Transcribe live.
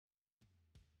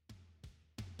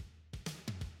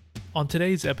On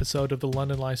today's episode of the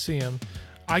London Lyceum,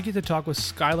 I get to talk with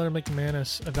Skylar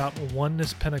McManus about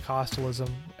Oneness Pentecostalism,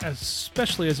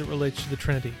 especially as it relates to the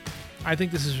Trinity. I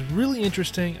think this is really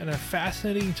interesting and a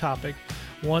fascinating topic,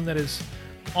 one that is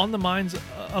on the minds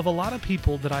of a lot of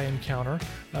people that I encounter,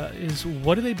 is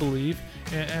what do they believe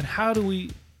and how do we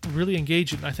really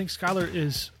engage it? And I think Skylar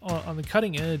is on the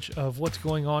cutting edge of what's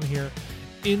going on here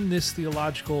in this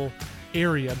theological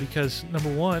area, because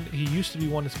number one, he used to be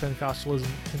Oneness Pentecostalism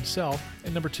himself,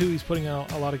 and number two, he's putting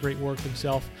out a lot of great work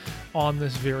himself on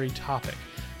this very topic.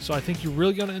 So I think you're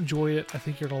really going to enjoy it. I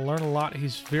think you're going to learn a lot.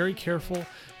 He's very careful.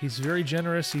 He's very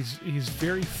generous. He's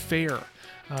very fair,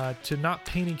 to not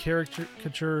painting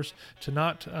caricatures, to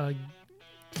not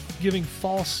giving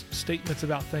false statements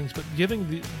about things, but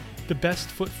giving the best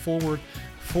foot forward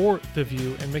for the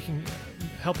view and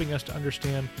helping us to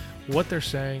understand what they're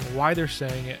saying, why they're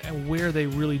saying it, and where they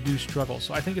really do struggle.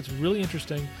 So I think it's really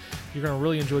interesting. You're going to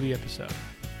really enjoy the episode.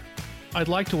 I'd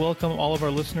like to welcome all of our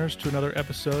listeners to another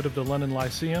episode of the London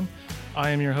Lyceum.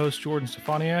 I am your host, Jordan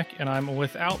Stefaniak, and I'm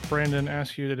without Brandon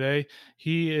Askew today.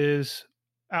 He is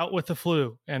out with the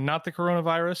flu and not the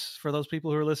coronavirus. For those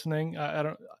people who are listening,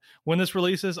 when this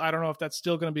releases, I don't know if that's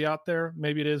still going to be out there.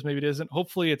 Maybe it is, maybe it isn't.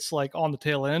 Hopefully it's like on the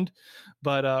tail end,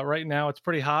 but right now it's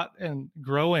pretty hot and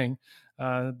growing.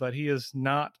 But he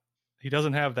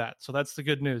doesn't have that. So that's the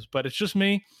good news, but it's just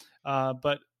me.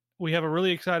 But we have a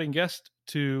really exciting guest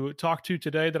to talk to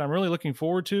today that I'm really looking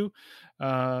forward to,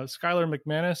 Skylar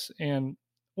McManus. And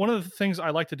one of the things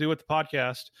I like to do with the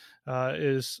podcast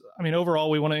overall,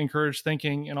 we want to encourage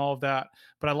thinking and all of that,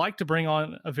 but I like to bring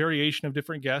on a variation of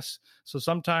different guests. So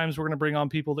sometimes we're going to bring on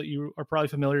people that you are probably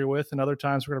familiar with, and other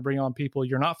times we're going to bring on people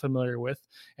you're not familiar with,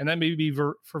 and that may be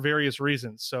for various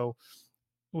reasons. So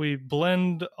we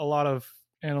blend a lot of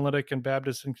analytic and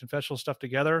Baptist and confessional stuff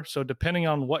together. So depending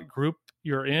on what group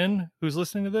you're in, who's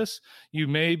listening to this, you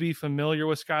may be familiar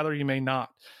with Skylar, you may not.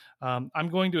 I'm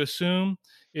going to assume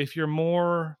if you're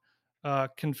more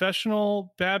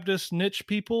confessional Baptist niche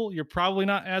people, you're probably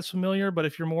not as familiar, but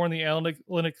if you're more in the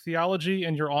analytic theology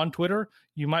and you're on Twitter,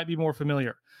 you might be more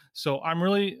familiar. So I'm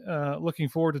really looking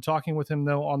forward to talking with him,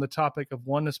 though, on the topic of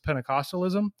Oneness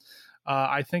Pentecostalism.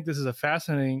 I think this is a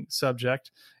fascinating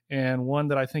subject and one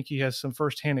that I think he has some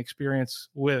firsthand experience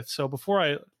with. So before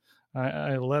I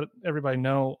let everybody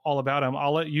know all about him,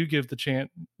 I'll let you give us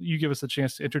the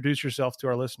chance to introduce yourself to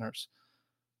our listeners.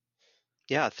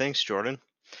 Yeah, thanks, Jordan.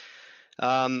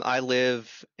 I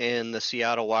live in the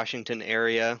Seattle, Washington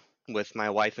area with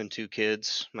my wife and two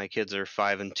kids. My kids are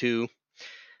 5 and 2.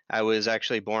 I was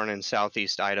actually born in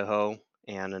Southeast Idaho,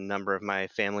 and a number of my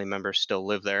family members still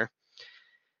live there.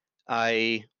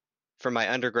 For my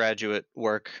undergraduate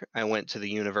work, I went to the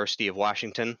University of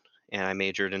Washington, and I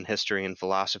majored in history and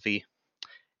philosophy.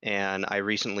 And I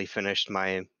recently finished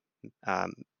my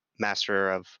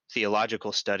Master of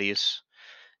Theological Studies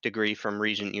degree from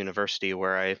Regent University,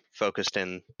 where I focused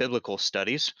in biblical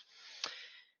studies.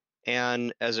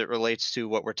 And as it relates to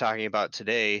what we're talking about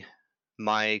today,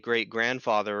 my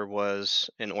great-grandfather was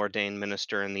an ordained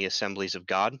minister in the Assemblies of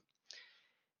God.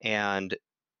 And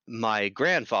my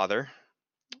grandfather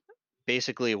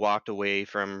basically walked away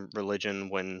from religion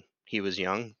when he was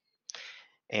young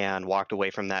and walked away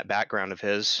from that background of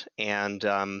his. And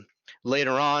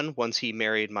later on, once he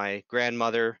married my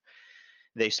grandmother,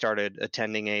 they started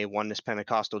attending a Oneness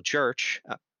Pentecostal church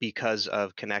because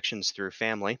of connections through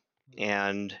family.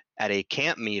 And at a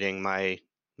camp meeting,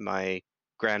 my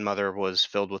grandmother was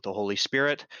filled with the Holy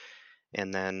Spirit,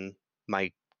 and then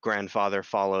my grandfather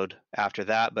followed after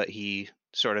that, but he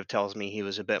sort of tells me he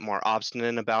was a bit more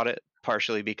obstinate about it,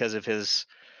 partially because of his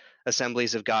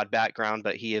Assemblies of God background,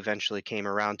 but he eventually came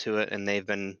around to it, and they've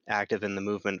been active in the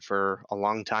movement for a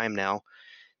long time now.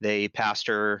 They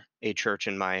pastor a church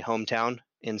in my hometown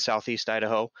in Southeast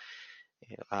Idaho,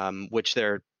 which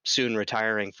they're soon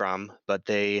retiring from, but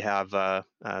they have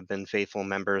been faithful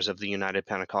members of the United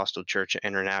Pentecostal Church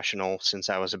International since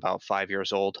I was about 5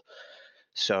 years old.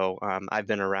 So I've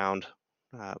been around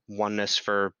oneness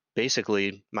for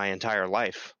basically my entire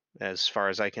life, as far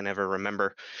as I can ever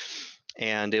remember.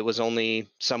 And it was only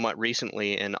somewhat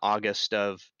recently, in August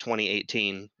of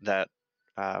 2018, that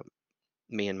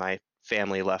me and my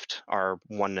family left our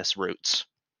oneness roots.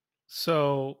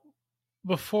 So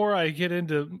before I get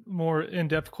into more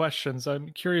in-depth questions, I'm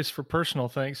curious for personal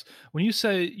things. When you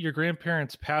say your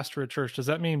grandparents pastor a church, does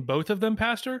that mean both of them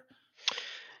pastor?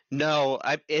 No,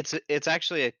 it's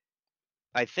actually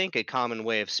I think a common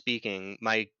way of speaking.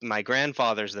 My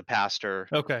grandfather's the pastor,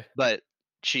 Okay, but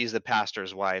she's the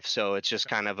pastor's wife, so it's just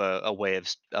kind of a way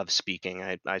of speaking,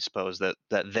 I suppose, that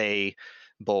they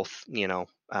both,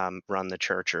 run the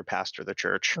church or pastor the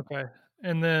church. Okay.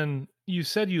 And then you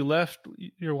said you left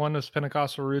your Oneness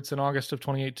Pentecostal roots in August of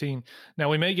 2018. Now,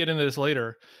 we may get into this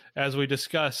later as we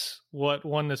discuss what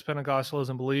Oneness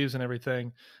Pentecostalism believes and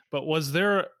everything. But was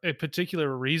there a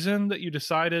particular reason that you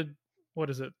decided, what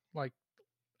is it, like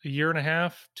a year and a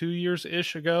half, 2 years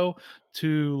ish ago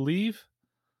to leave?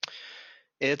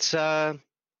 It's kind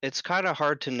of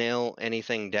hard to nail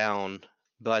anything down,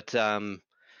 but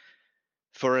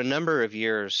for a number of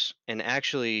years, and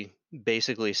actually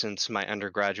basically since my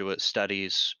undergraduate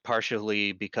studies,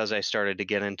 partially because I started to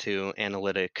get into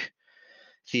analytic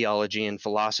theology and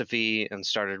philosophy and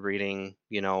started reading,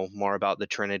 more about the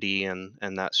Trinity and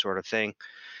that sort of thing.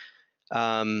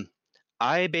 Um,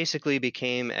 I basically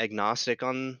became agnostic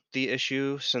on the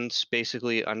issue since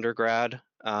basically undergrad.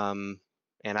 And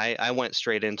I went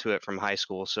straight into it from high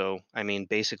school. So, I mean,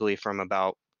 basically from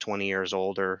about 20 years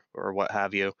old or what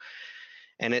have you.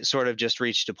 And it sort of just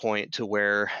reached a point to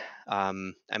where, I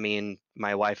mean,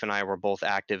 my wife and I were both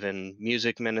active in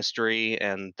music ministry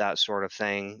and that sort of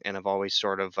thing, and have always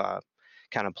sort of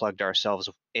kind of plugged ourselves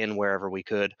in wherever we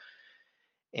could.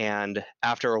 And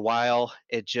after a while,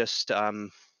 it just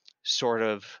sort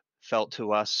of felt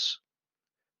to us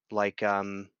like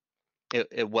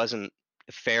it wasn't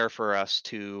fair for us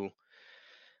to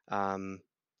um,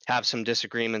 have some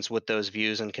disagreements with those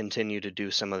views and continue to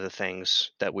do some of the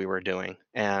things that we were doing.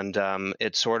 And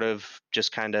it sort of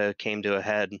just kind of came to a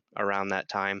head around that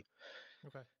time.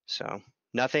 Okay. So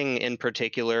nothing in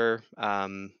particular.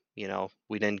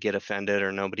 We didn't get offended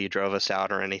or nobody drove us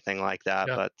out or anything like that.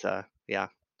 Yeah. But yeah.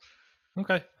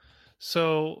 Okay.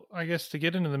 So I guess to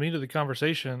get into the meat of the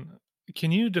conversation,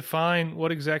 can you define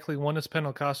what exactly Oneness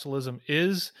Pentecostalism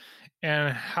is,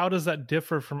 and how does that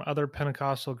differ from other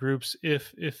Pentecostal groups,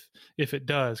 if it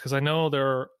does? Because I know there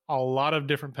are a lot of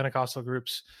different Pentecostal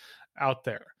groups out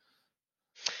there.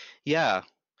 Yeah.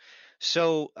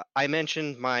 So I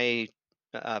mentioned my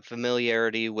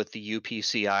familiarity with the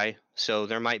UPCI. So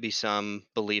there might be some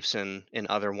beliefs in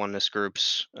other oneness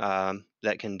groups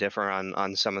that can differ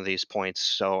on some of these points.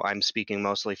 So I'm speaking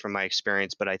mostly from my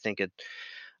experience, but I think it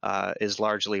is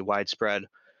largely widespread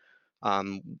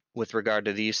with regard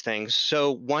to these things.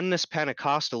 So oneness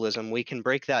Pentecostalism, we can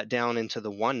break that down into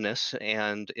the oneness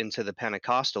and into the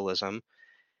Pentecostalism.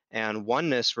 And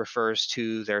oneness refers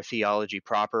to their theology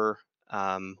proper,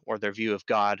 or their view of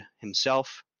God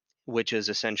himself, which is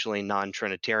essentially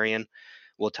non-Trinitarian.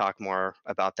 We'll talk more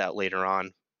about that later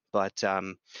on. But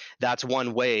that's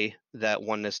one way that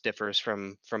oneness differs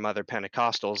from other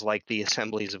Pentecostals, like the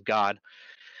Assemblies of God.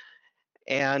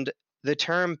 And the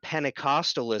term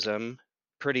Pentecostalism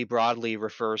pretty broadly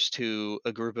refers to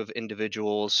a group of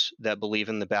individuals that believe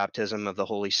in the baptism of the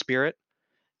Holy Spirit,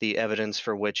 the evidence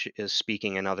for which is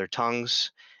speaking in other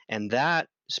tongues. And that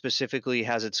specifically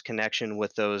has its connection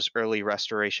with those early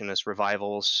restorationist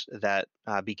revivals that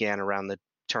began around the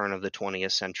turn of the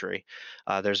 20th century.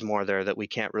 There's more there that we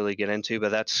can't really get into,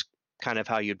 but that's kind of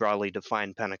how you'd broadly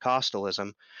define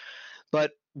Pentecostalism.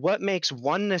 But what makes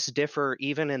oneness differ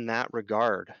even in that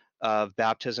regard of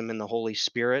baptism in the Holy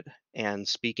Spirit and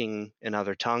speaking in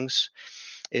other tongues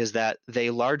is that they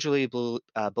largely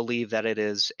believe that it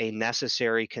is a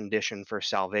necessary condition for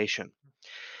salvation.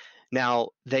 Now,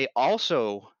 they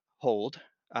also hold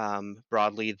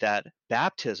broadly that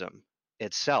baptism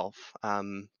itself,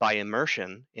 by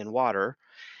immersion in water,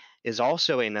 is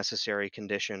also a necessary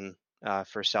condition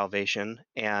for salvation.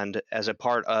 And as a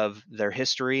part of their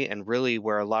history, and really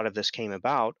where a lot of this came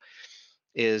about,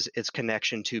 is its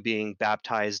connection to being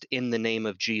baptized in the name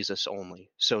of Jesus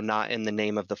only. So, not in the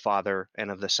name of the Father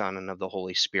and of the Son and of the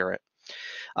Holy Spirit.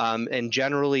 And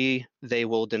generally, they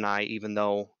will deny, even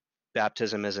though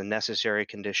baptism is a necessary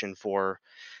condition for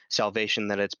salvation,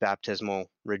 that it's baptismal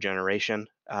regeneration.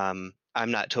 I'm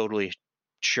not totally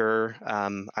sure.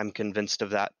 I'm convinced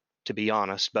of that, to be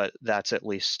honest, but that's at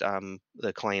least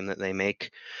the claim that they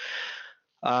make.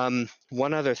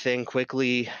 One other thing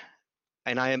quickly,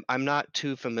 and I'm not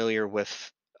too familiar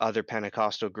with other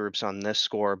Pentecostal groups on this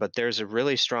score, but there's a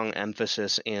really strong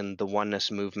emphasis in the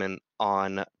oneness movement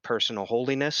on personal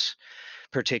holiness,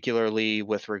 particularly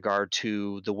with regard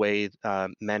to the way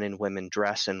men and women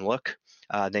dress and look.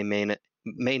 They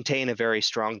maintain a very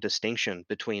strong distinction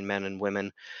between men and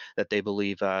women that they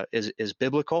believe is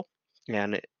biblical,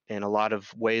 and in a lot of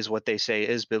ways what they say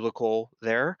is biblical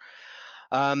there.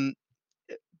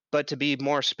 But to be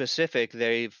more specific,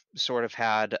 they've sort of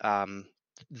had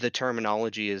the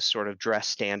terminology is sort of dress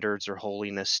standards or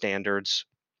holiness standards.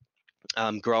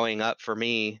 Growing up for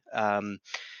me,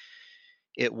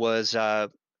 it was,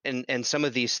 and some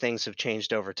of these things have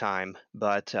changed over time,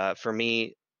 but for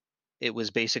me, it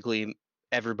was basically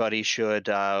everybody should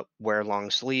wear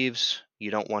long sleeves. You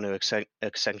don't want to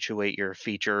accentuate your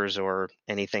features or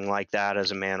anything like that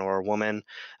as a man or a woman.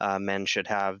 Men should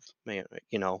have,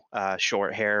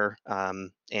 short hair.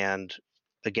 And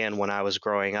again, when I was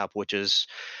growing up, which is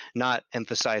not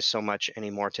emphasized so much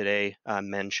anymore today,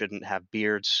 men shouldn't have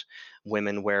beards.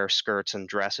 Women wear skirts and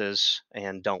dresses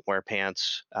and don't wear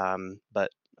pants,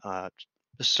 but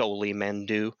solely men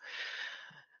do.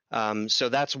 So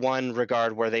that's one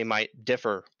regard where they might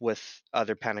differ with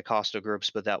other Pentecostal groups,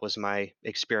 but that was my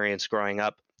experience growing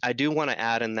up. I do want to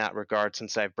add in that regard,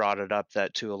 since I've brought it up,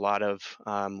 that to a lot of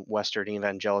Western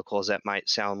evangelicals, that might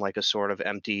sound like a sort of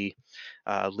empty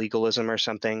legalism or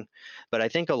something. But I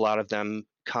think a lot of them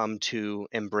come to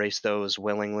embrace those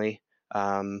willingly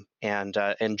and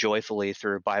joyfully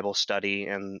through Bible study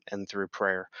and through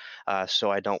prayer.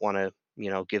 So I don't want to,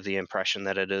 give the impression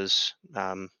that it is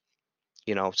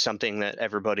something that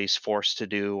everybody's forced to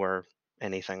do or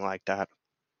anything like that.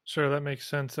 Sure, that makes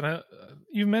sense. And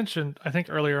you mentioned, I think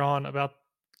earlier on, about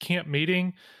camp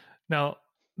meeting. Now,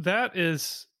 that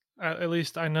is, at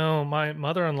least I know my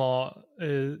mother-in-law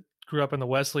grew up in the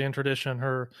Wesleyan tradition.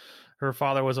 Her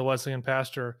father was a Wesleyan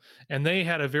pastor, and they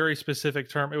had a very specific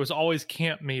term. It was always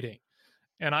camp meeting.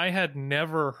 And I had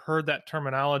never heard that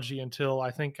terminology until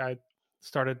I think I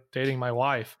started dating my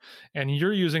wife. And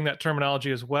you're using that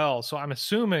terminology as well. So I'm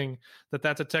assuming that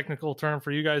that's a technical term for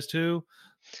you guys too.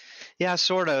 Yeah,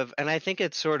 sort of. And I think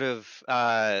it's sort of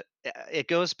it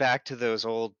goes back to those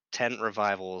old tent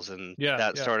revivals and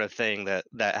that sort of thing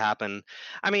that happen.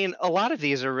 I mean, a lot of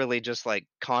these are really just like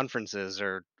conferences,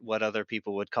 or what other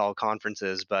people would call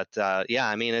conferences. But yeah,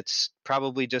 I mean, it's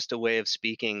probably just a way of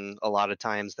speaking a lot of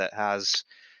times that has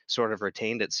sort of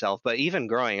retained itself. But even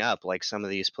growing up, like some of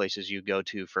these places you go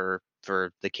to for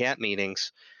the camp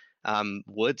meetings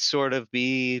would sort of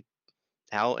be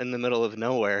out in the middle of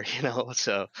nowhere,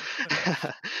 so.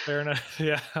 Fair enough.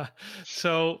 Yeah.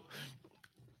 So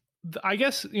I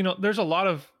guess, there's a lot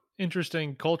of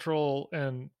interesting cultural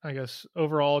and, I guess,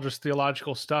 overall just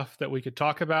theological stuff that we could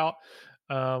talk about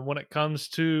when it comes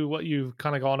to what you've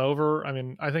kind of gone over. I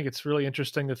mean, I think it's really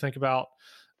interesting to think about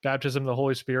baptism of the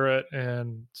Holy Spirit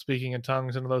and speaking in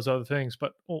tongues and those other things.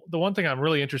 But the one thing I'm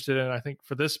really interested in, I think,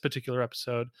 for this particular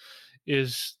episode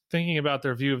is thinking about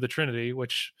their view of the Trinity,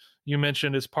 which you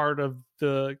mentioned is part of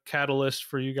the catalyst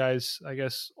for you guys, I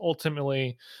guess,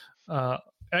 ultimately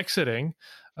exiting.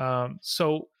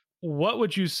 So what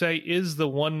would you say is the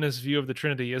oneness view of the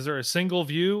Trinity? Is there a single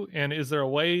view, and is there a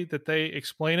way that they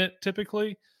explain it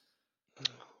typically?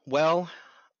 Well,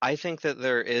 I think that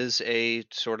there is a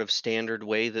sort of standard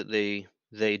way that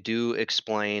they do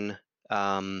explain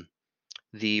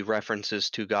the references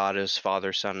to God as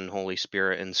Father, Son, and Holy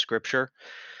Spirit in Scripture.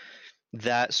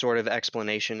 That sort of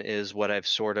explanation is what I've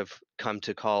sort of come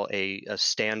to call a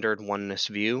standard oneness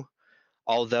view.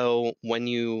 Although when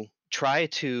you try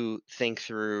to think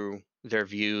through their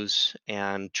views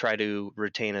and try to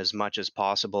retain as much as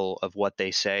possible of what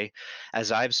they say,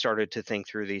 as I've started to think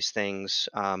through these things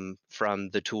from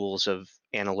the tools of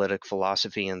analytic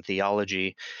philosophy and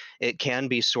theology, it can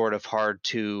be sort of hard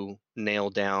to nail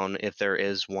down if there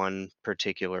is one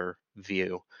particular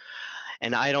view.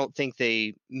 And I don't think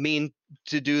they mean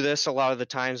to do this a lot of the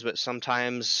times, but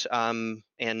sometimes,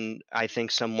 and I think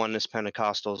some Oneness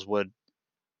Pentecostals would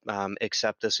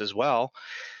accept this as well.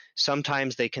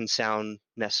 Sometimes they can sound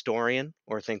Nestorian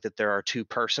or think that there are two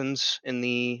persons in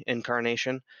the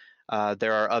incarnation.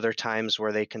 There are other times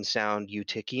where they can sound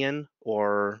Eutychian,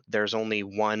 or there's only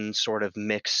one sort of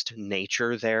mixed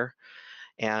nature there.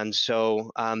 And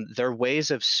so their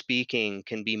ways of speaking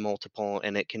can be multiple,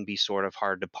 and it can be sort of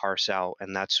hard to parse out.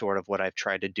 And that's sort of what I've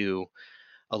tried to do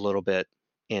a little bit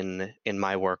in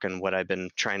my work, and what I've been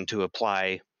trying to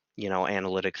apply,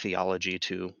 analytic theology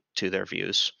to their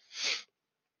views.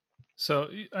 So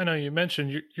I know you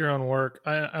mentioned your own work,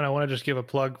 and I want to just give a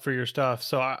plug for your stuff.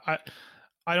 So I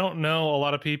don't know a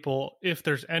lot of people, if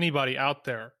there's anybody out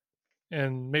there,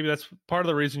 and maybe that's part of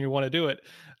the reason you want to do it,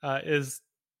 is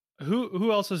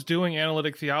who else is doing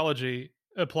analytic theology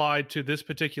applied to this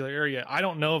particular area? I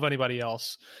don't know of anybody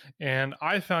else, and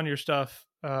I found your stuff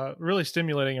really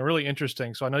stimulating and really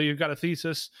interesting. So I know you've got a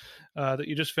thesis that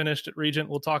you just finished at Regent.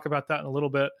 We'll talk about that in a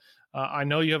little bit. I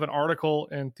know you have an article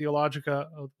in Theologica,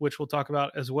 which we'll talk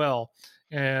about as well.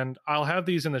 And I'll have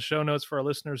these in the show notes for our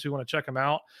listeners who want to check them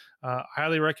out. I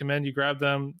highly recommend you grab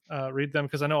them, read them,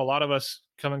 because I know a lot of us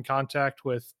come in contact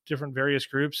with different various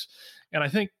groups. And I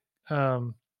think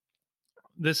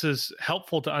this is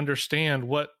helpful to understand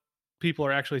what people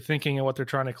are actually thinking and what they're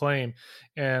trying to claim.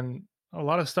 And a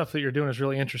lot of stuff that you're doing is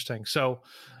really interesting. So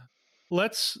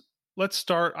let's let's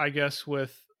start, I guess,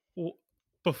 with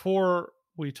before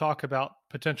we talk about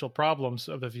potential problems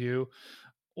of the view,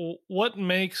 what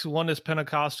makes oneness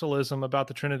Pentecostalism about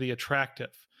the Trinity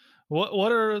attractive?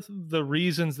 What are the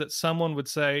reasons that someone would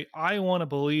say, I want to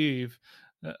believe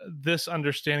this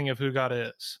understanding of who God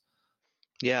is?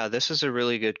 Yeah, this is a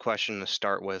really good question to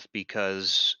start with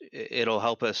because it'll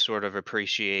help us sort of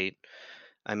appreciate.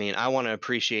 I mean, I want to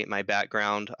appreciate my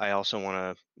background. I also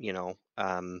want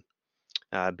to,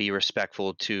 be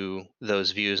respectful to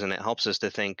those views, and it helps us to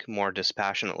think more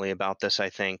dispassionately about this, I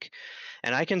think.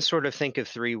 And I can sort of think of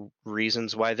three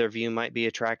reasons why their view might be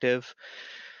attractive.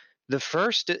 The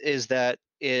first is that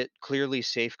it clearly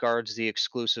safeguards the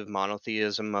exclusive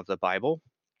monotheism of the Bible.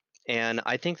 And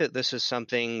I think that this is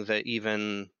something that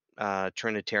even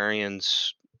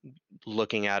Trinitarians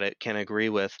looking at it can agree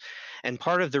with. And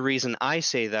part of the reason I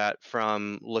say that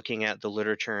from looking at the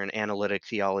literature and analytic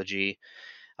theology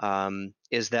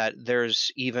is that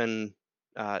there's even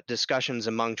discussions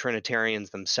among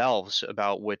Trinitarians themselves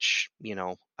about which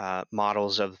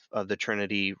models of the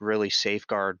Trinity really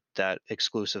safeguard that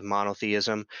exclusive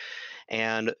monotheism.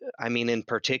 And I mean, in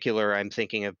particular, I'm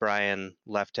thinking of Brian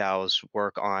Leftow's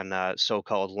work on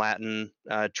so-called Latin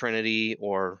Trinity,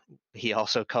 or he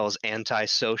also calls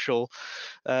antisocial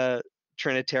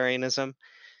Trinitarianism.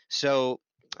 So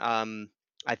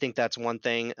I think that's one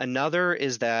thing. Another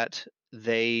is that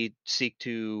they seek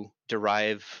to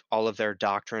derive all of their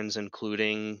doctrines,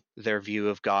 including their view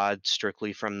of God,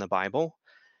 strictly from the Bible.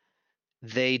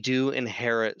 They do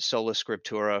inherit sola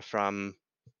scriptura from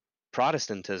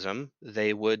Protestantism.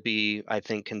 They would be, I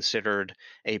think, considered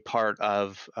a part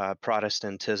of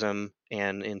Protestantism,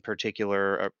 and in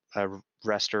particular, a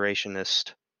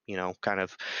restorationist, kind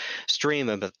of stream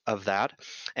of that,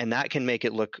 and that can make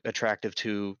it look attractive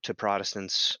to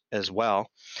Protestants as well.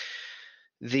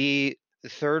 The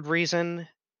third reason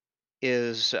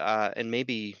is, and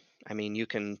maybe, I mean, you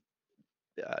can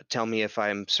tell me if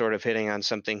I'm sort of hitting on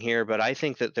something here, but I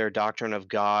think that their doctrine of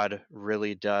God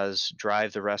really does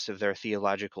drive the rest of their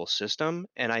theological system.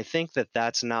 And I think that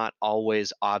that's not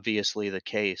always obviously the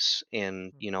case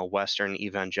in, Western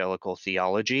evangelical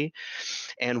theology.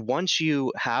 And once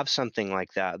you have something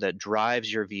like that, that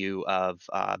drives your view of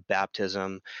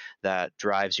baptism, that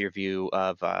drives your view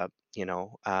of,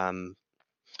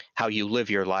 how you live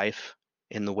your life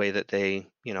in the way that they,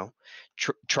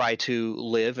 try to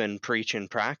live and preach and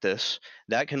practice,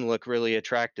 that can look really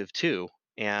attractive too.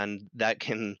 And that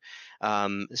can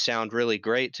sound really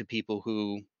great to people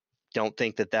who don't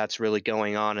think that that's really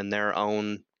going on in their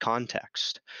own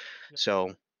context.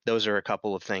 So those are a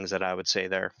couple of things that I would say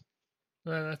there.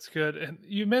 That's good. And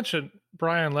you mentioned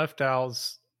Brian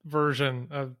Leftow's version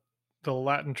of the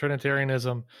Latin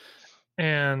Trinitarianism,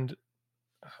 and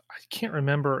I can't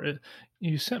remember it.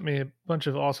 You sent me a bunch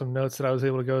of awesome notes that I was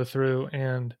able to go through,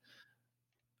 and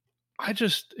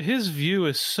his view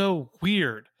is so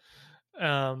weird.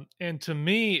 And to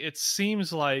me, it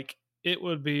seems like it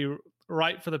would be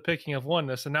right for the picking of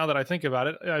oneness. And now that I think about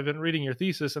it, I've been reading your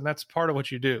thesis, and that's part of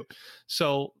what you do.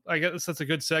 So I guess that's a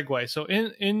good segue. So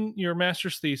in your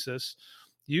master's thesis,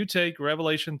 you take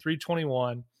Revelation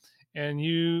 3:21, and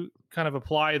you kind of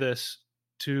apply this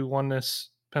to oneness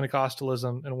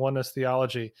Pentecostalism and oneness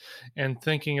theology, and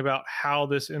thinking about how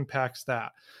this impacts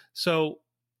that. So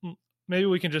maybe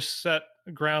we can just set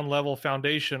a ground level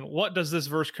foundation. What does this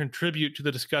verse contribute to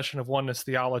the discussion of oneness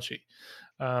theology?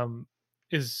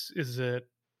 Is it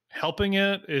helping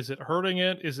it? Is it hurting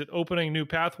it? Is it opening new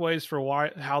pathways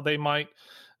for how they might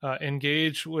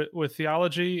engage with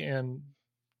theology and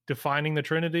defining the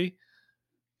Trinity?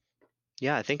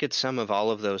 Yeah, I think it's some of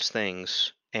all of those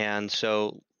things. And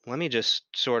so let me just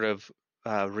sort of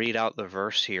read out the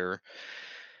verse here.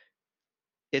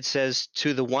 It says,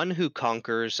 "To the one who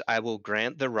conquers, I will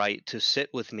grant the right to sit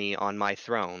with me on my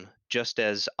throne, just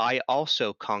as I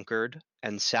also conquered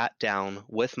and sat down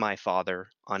with my Father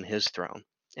on his throne."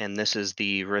 And this is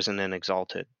the risen and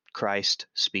exalted Christ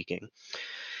speaking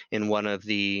in one of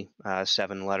the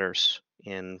 7 letters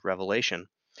in Revelation.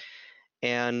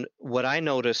 And what I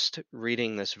noticed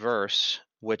reading this verse,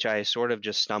 which I sort of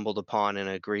just stumbled upon in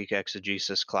a Greek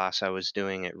exegesis class I was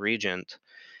doing at Regent,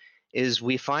 is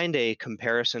we find a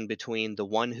comparison between the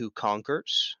one who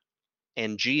conquers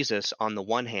and Jesus on the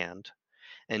one hand,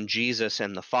 and Jesus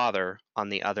and the Father on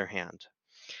the other hand.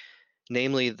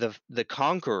 Namely, the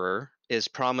conqueror is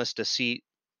promised a seat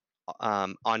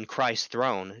on Christ's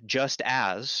throne, just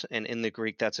as, and in the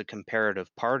Greek that's a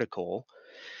comparative particle,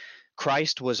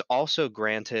 Christ was also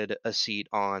granted a seat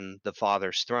on the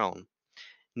Father's throne.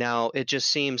 Now, it just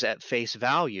seems at face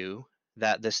value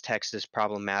that this text is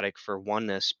problematic for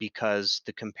oneness because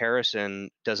the comparison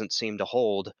doesn't seem to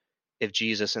hold if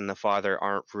Jesus and the Father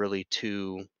aren't really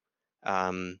two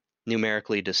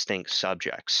numerically distinct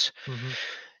subjects, Mm-hmm.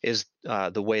 is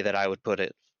the way that I would put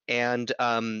it. And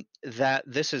that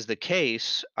this is the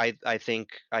case, I think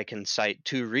I can cite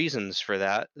two reasons for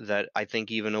that I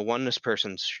think even a oneness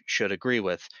person should agree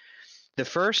with. The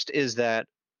first is that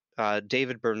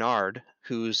David Bernard,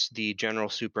 who's the general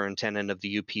superintendent of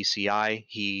the UPCI,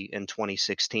 he in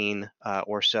 2016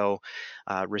 or so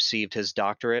received his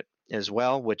doctorate as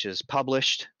well, which is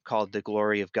published, called The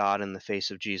Glory of God in the Face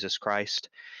of Jesus Christ.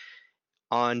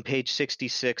 On page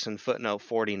 66 and footnote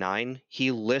 49,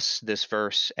 he lists this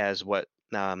verse as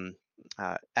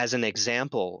as an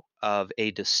example of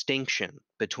a distinction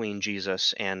between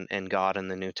Jesus and God in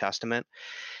the New Testament.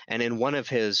 And in one of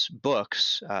his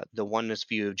books, The Oneness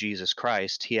View of Jesus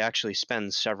Christ, he actually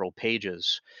spends several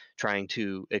pages trying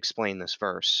to explain this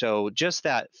verse. So just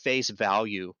that face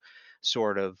value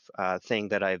sort of thing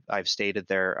that I've stated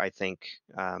there, I think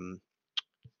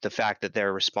the fact that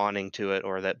they're responding to it,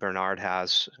 or that Bernard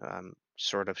has,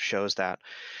 sort of shows that.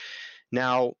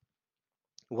 Now,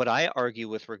 what I argue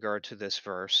with regard to this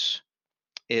verse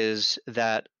is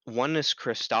that oneness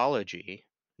Christology,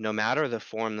 no matter the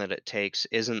form that it takes,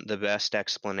 isn't the best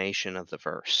explanation of the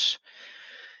verse.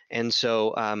 And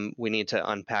so we need to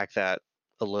unpack that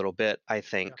a little bit, I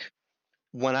think. Yeah.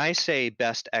 When I say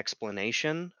best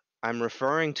explanation, I'm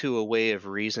referring to a way of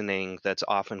reasoning that's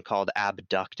often called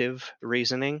abductive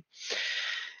reasoning.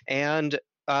 And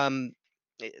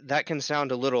that can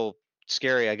sound a little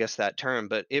scary, I guess, that term,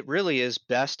 but it really is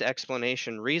best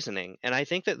explanation reasoning. And I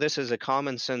think that this is a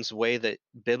common sense way that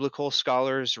biblical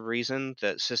scholars reason,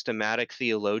 that systematic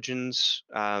theologians,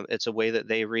 it's a way that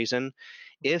they reason.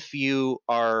 If you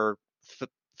are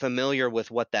familiar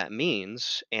with what that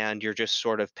means, and you're just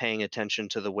sort of paying attention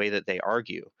to the way that they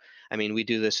argue. I mean, we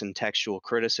do this in textual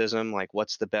criticism, like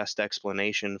what's the best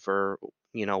explanation for,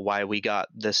 why we got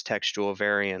this textual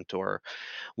variant, or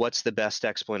what's the best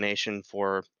explanation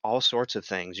for all sorts of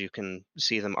things. You can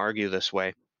see them argue this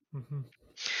way. Mm-hmm.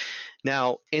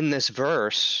 Now, in this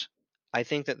verse, I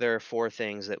think that there are four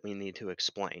things that we need to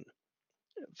explain.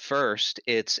 First,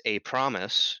 it's a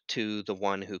promise to the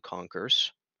one who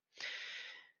conquers.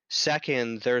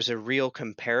 Second, there's a real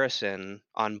comparison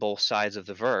on both sides of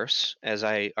the verse. As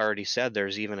I already said,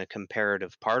 there's even a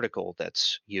comparative particle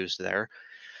that's used there.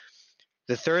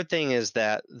 The third thing is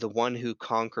that the one who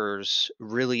conquers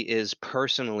really is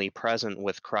personally present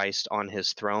with Christ on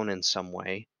his throne in some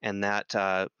way, and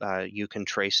that you can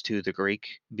trace to the Greek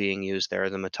being used there,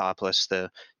 the metoplos,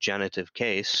 the genitive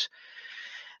case.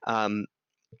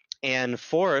 And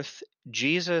fourth,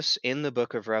 Jesus in the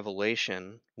book of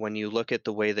Revelation, when you look at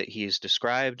the way that he's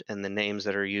described and the names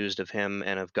that are used of him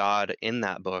and of God in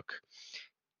that book,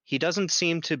 he doesn't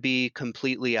seem to be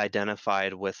completely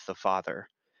identified with the Father.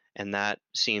 And that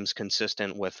seems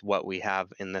consistent with what we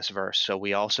have in this verse. So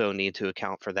we also need to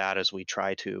account for that as we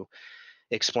try to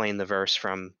explain the verse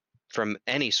from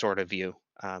any sort of view,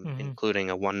 including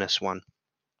a oneness one.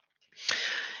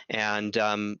 And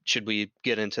should we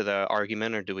get into the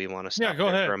argument, or do we want to stop go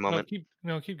ahead for a moment?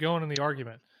 Keep going in the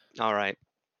argument. All right.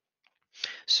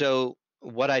 So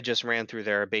what I just ran through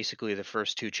there are basically the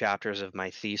first two chapters of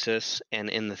my thesis. And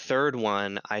in the third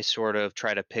one, I sort of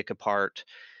try to pick apart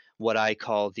what I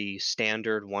call the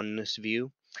standard oneness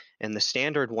view. And the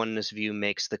standard oneness view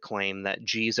makes the claim that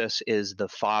Jesus is the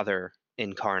Father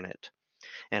incarnate.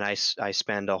 And I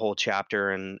spend a whole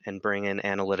chapter and bring in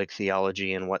analytic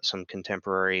theology and what some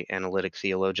contemporary analytic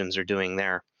theologians are doing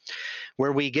there.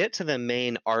 Where we get to the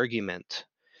main argument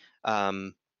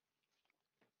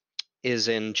is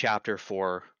in chapter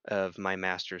 4 of my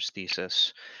master's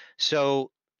thesis.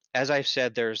 So, as I've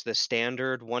said, there's the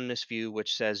standard oneness view,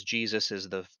 which says Jesus is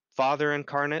the Father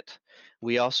incarnate.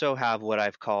 We also have what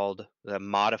I've called the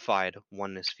modified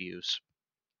oneness views.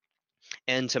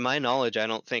 And to my knowledge, I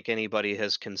don't think anybody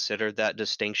has considered that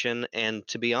distinction. And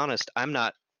to be honest, I'm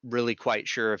not really quite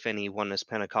sure if any oneness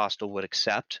Pentecostal would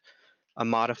accept a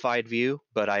modified view,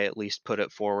 but I at least put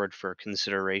it forward for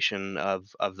consideration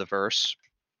of the verse.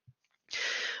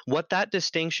 What that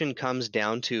distinction comes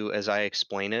down to, as I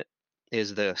explain it,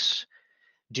 is this.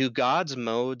 Do God's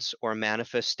modes or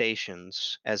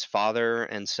manifestations as Father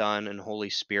and Son and Holy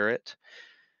Spirit,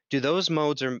 do those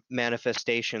modes or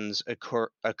manifestations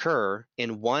occur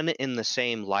in one in the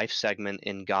same life segment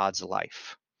in God's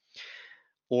life?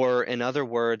 Or in other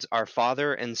words, are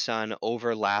Father and Son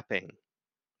overlapping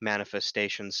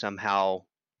manifestations somehow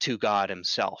to God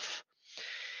himself?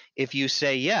 If you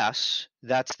say yes,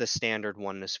 that's the standard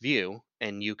oneness view,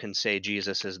 and you can say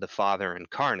Jesus is the Father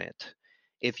incarnate.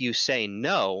 If you say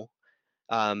no,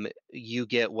 you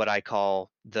get what I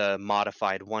call the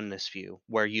modified oneness view,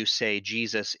 where you say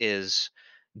Jesus is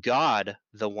God,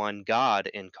 the one God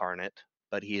incarnate,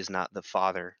 but he is not the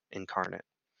Father incarnate.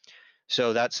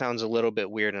 So that sounds a little bit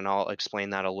weird, and I'll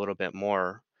explain that a little bit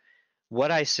more. What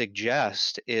I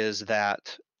suggest is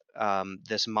that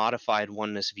this modified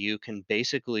oneness view can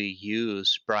basically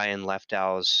use Brian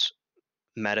Leftow's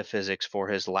metaphysics for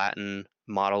his Latin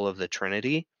model of the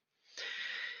Trinity.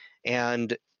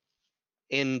 And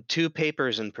in two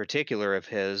papers in particular of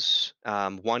his,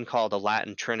 one called A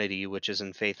Latin Trinity, which is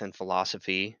in Faith and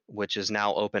Philosophy, which is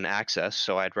now open access,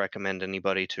 so I'd recommend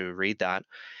anybody to read that,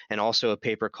 and also a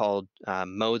paper called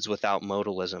Modes Without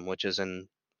Modalism, which is in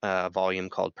a volume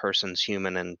called Persons,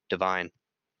 Human and Divine.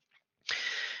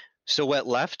 So what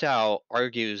Leftow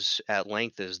argues at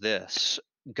length is this: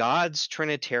 God's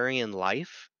Trinitarian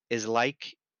life is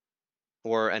like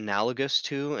or analogous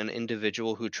to an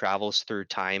individual who travels through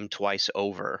time twice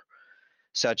over,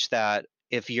 such that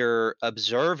if you're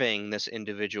observing this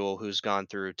individual who's gone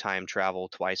through time travel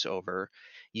twice over,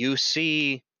 you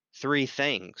see three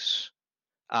things.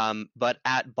 But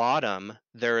at bottom,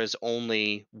 there is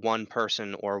only one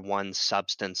person or one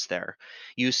substance there.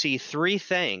 You see three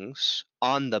things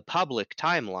on the public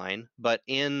timeline, but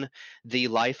in the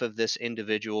life of this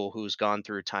individual who's gone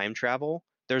through time travel,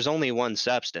 there's only one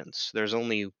substance. There's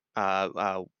only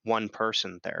one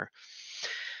person there.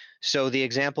 So the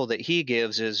example that he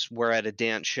gives is we're at a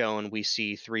dance show and we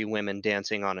see three women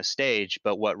dancing on a stage,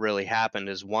 but what really happened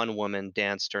is one woman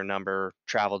danced her number,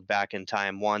 traveled back in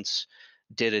time once,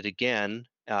 did it again,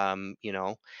 and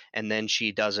then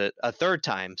she does it a third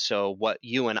time. So what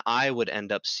you and I would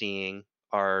end up seeing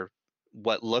are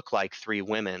what look like three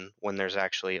women when there's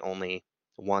actually only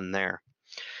one there.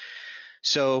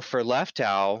 So for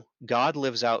Leftow, God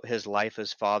lives out his life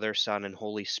as Father, Son, and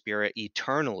Holy Spirit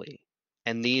eternally.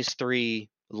 And these three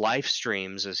life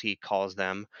streams, as he calls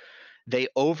them, they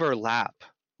overlap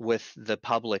with the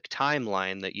public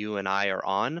timeline that you and I are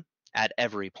on at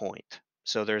every point.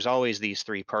 So there's always these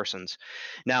three persons.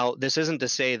 Now, this isn't to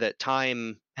say that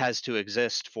time has to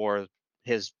exist for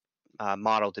his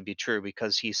model to be true,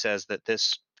 because he says that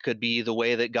this could be the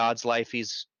way that God's life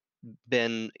he's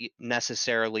been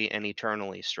necessarily and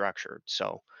eternally structured.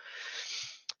 So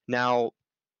now,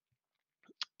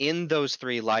 in those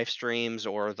three life streams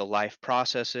or the life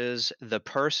processes, the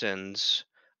persons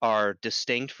are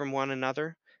distinct from one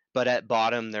another, but at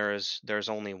bottom there's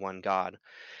only one God.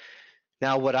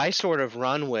 Now, what I sort of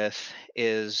run with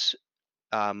is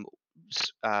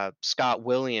Scott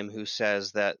William, who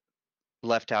says that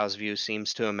Leftow's view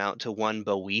seems to amount to one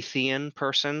Boethian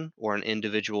person, or an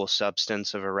individual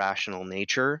substance of irrational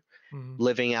nature,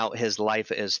 living out his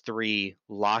life as three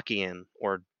Lockean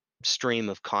or stream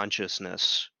of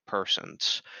consciousness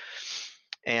persons.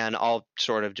 And I'll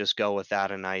sort of just go with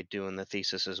that, and I do in the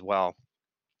thesis as well.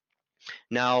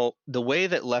 Now, the way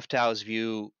that Leftow's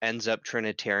view ends up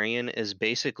Trinitarian is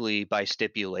basically by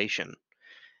stipulation.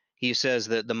 He says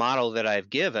that the model that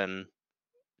I've given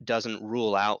doesn't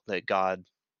rule out that God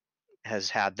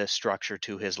has had this structure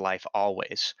to his life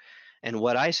always. And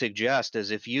what I suggest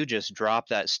is, if you just drop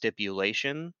that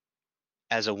stipulation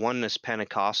as a oneness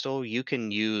Pentecostal, you can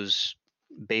use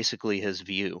basically his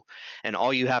view. And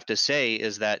all you have to say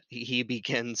is that he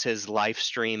begins his life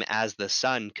stream as the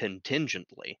Son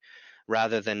contingently,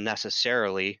 rather than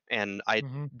necessarily. And I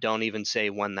don't even say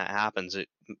when that happens. It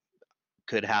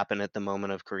could happen at the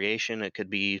moment of creation. It could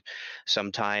be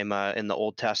sometime in the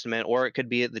Old Testament, or it could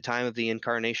be at the time of the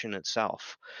incarnation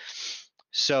itself.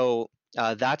 So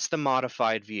that's the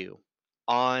modified view.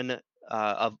 On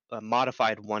a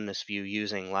modified oneness view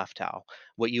using Leftow,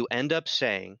 what you end up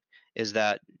saying is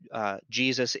that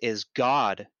Jesus is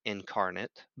God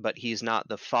incarnate, but he's not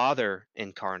the Father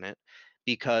incarnate,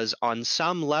 because on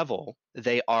some level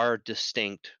they are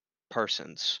distinct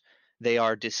persons. They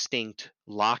are distinct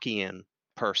Lockean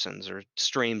persons, or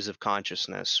streams of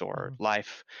consciousness, or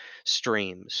life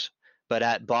streams. But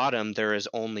at bottom, there is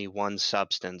only one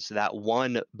substance, that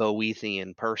one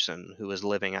Boethian person who is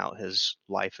living out his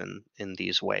life in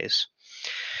these ways.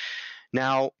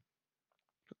 Now,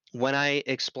 when I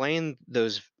explain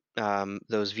those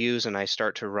views and I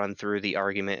start to run through the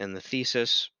argument in the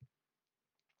thesis,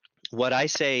 what I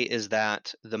say is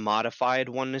that the modified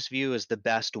oneness view is the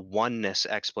best oneness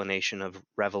explanation of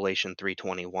Revelation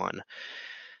 3:21.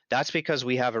 That's because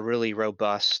we have a really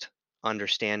robust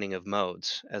understanding of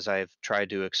modes, as I've tried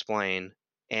to explain.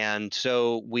 And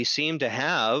so we seem to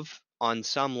have, on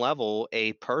some level,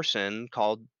 a person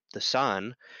called the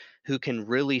Son who can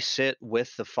really sit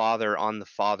with the Father on the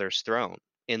Father's throne.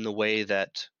 in the way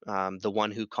that the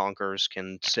one who conquers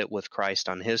can sit with Christ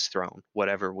on his throne,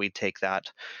 whatever we take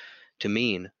that to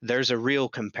mean. There's a real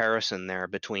comparison there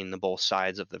between the both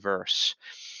sides of the verse.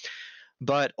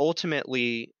 But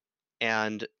ultimately,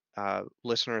 and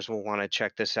listeners will want to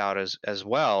check this out as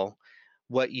well,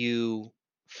 what you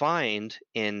find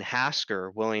in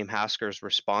William Hasker's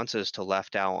responses to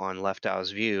Leftow on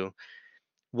Leftow's view,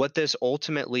 what this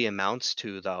ultimately amounts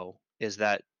to, though, is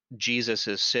that Jesus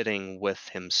is sitting with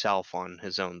himself on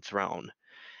his own throne.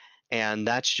 And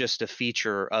that's just a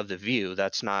feature of the view.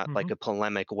 That's not like a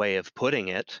polemic way of putting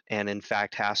it. And in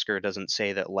fact, Hasker doesn't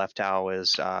say that Leftow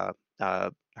is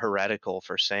heretical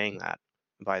for saying that,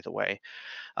 by the way.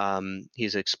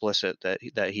 He's explicit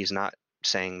that he's not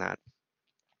saying that.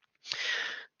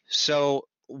 So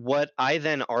what I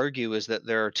then argue is that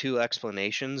there are two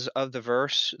explanations of the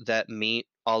verse that meet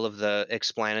all of the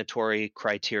explanatory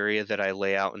criteria that I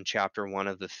lay out in chapter 1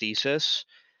 of the thesis,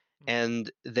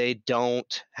 and they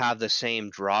don't have the same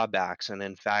drawbacks, and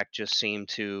in fact just seem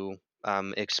to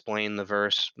explain the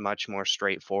verse much more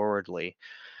straightforwardly.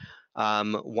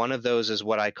 One of those is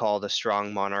what I call the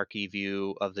strong monarchy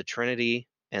view of the Trinity,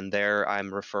 and there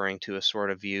I'm referring to a sort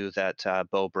of view that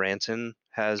Bo Branson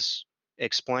has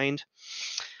explained.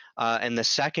 And the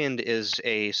second is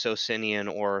a Socinian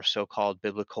or so-called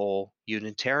biblical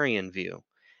Unitarian view.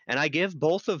 And I give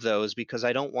both of those because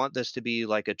I don't want this to be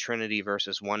like a Trinity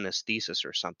versus oneness thesis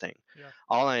or something. Yeah.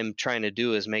 All I'm trying to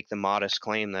do is make the modest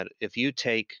claim that if you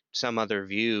take some other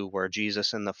view where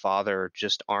Jesus and the Father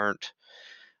just aren't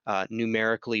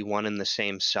numerically one and the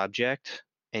same subject,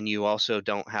 and you also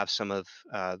don't have some of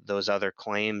those other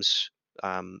claims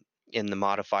in the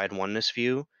modified oneness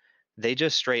view, they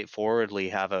just straightforwardly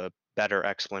have a better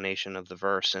explanation of the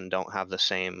verse and don't have the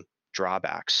same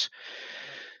drawbacks.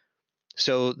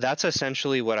 So that's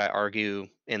essentially what I argue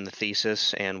in the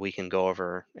thesis, and we can go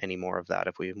over any more of that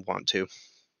if we want to.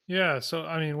 Yeah. So,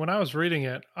 I mean, when I was reading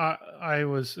it, I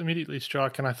was immediately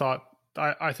struck, and I thought,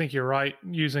 I think you're right.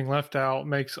 Using Leftow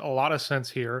makes a lot of sense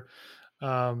here.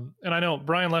 And I know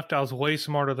Brian Leftow is way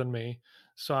smarter than me.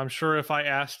 So I'm sure if I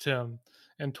asked him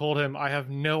and told him I have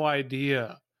no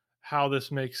idea how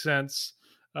this makes sense,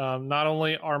 not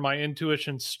only are my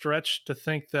intuitions stretched to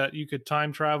think that you could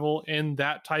time travel in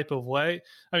that type of way.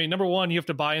 I mean, number one, you have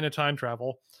to buy into time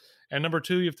travel. And number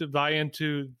two, you have to buy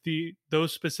into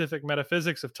those specific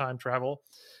metaphysics of time travel.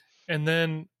 And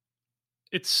then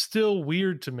it's still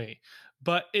weird to me.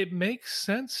 But it makes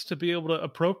sense to be able to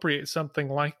appropriate something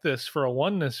like this for a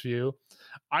oneness view.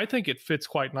 I think it fits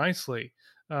quite nicely.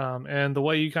 And the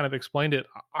way you kind of explained it,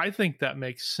 I think that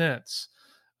makes sense.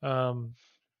 And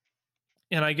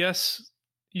I guess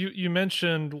you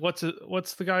mentioned what's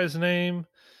the guy's name?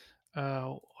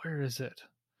 Where is it?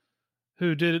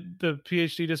 Who did the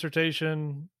PhD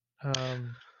dissertation?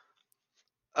 The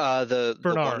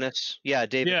Bernard. oneness, yeah,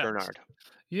 David Yes. Bernard.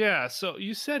 Yeah. So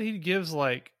you said he gives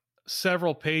like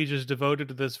several pages devoted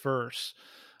to this verse.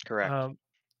 Correct.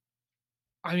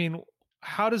 I mean,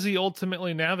 how does he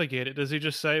ultimately navigate it? Does he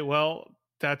just say, well,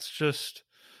 that's just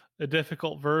a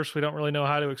difficult verse, we don't really know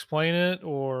how to explain it?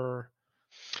 Or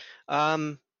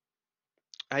I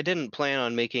didn't plan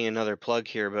on making another plug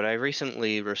here, but I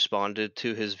recently responded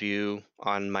to his view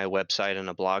on my website in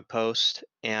a blog post,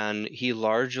 and he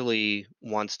largely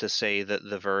wants to say that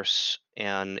the verse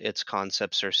and its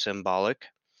concepts are symbolic.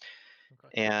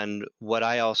 Okay. And what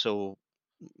I also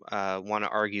want to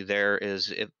argue there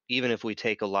is even if we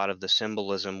take a lot of the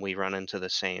symbolism, we run into the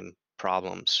same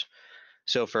problems.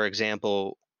 So, for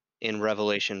example, in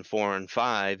Revelation 4 and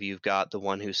 5, you've got the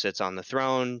one who sits on the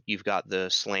throne, you've got the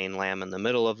slain lamb in the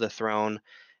middle of the throne,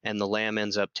 and the lamb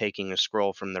ends up taking a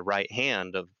scroll from the right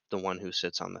hand of the one who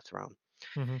sits on the throne.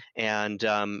 Mm-hmm.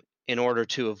 And in order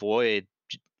to avoid,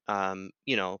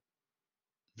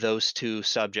 those two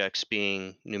subjects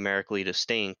being numerically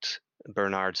distinct,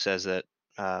 Bernard says that,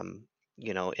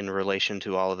 in relation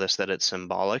to all of this, that it's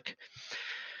symbolic.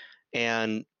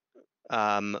 And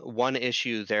one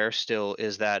issue there still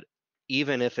is that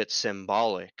even if it's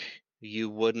symbolic, you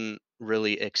wouldn't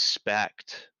really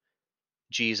expect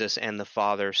Jesus and the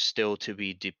Father still to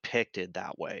be depicted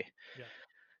that way. Yeah.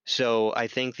 So I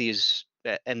think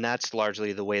and that's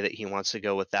largely the way that he wants to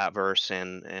go with that verse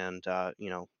and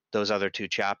those other two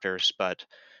chapters. But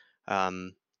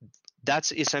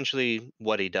that's essentially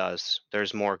what he does.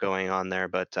 There's more going on there,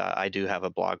 but I do have a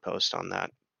blog post on that.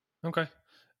 Okay.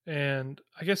 And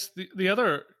I guess the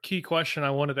other key question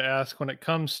I wanted to ask when it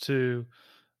comes to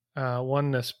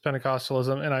oneness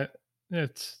Pentecostalism, and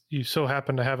you so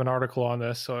happen to have an article on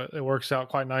this, so it works out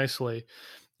quite nicely,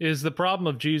 is the problem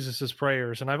of Jesus's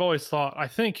prayers. And I've always thought, I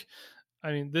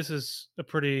mean, this is a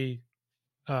pretty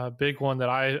big one that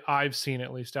I've seen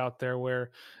at least out there,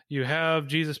 where you have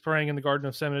Jesus praying in the Garden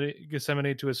of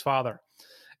Gethsemane to his Father.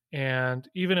 And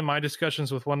even in my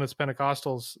discussions with Oneness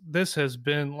Pentecostals, this has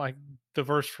been like the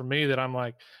verse for me that I'm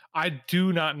like, I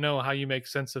do not know how you make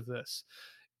sense of this.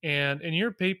 And in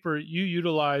your paper, you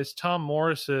utilize Tom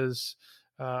Morris's,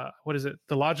 what is it,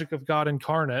 The Logic of God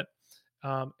Incarnate.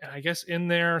 And I guess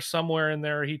somewhere in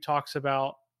there, he talks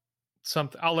about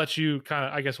something. I'll let you kind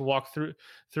of, I guess, walk through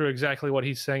exactly what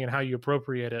he's saying and how you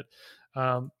appropriate it.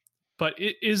 But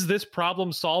is this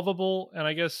problem solvable? And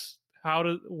I guess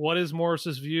what is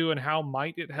Morris's view and how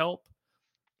might it help?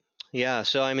 Yeah,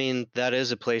 so I mean, that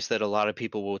is a place that a lot of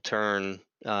people will turn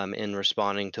in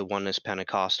responding to Oneness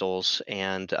Pentecostals,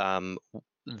 and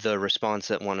the response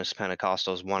that Oneness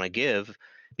Pentecostals want to give,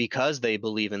 because they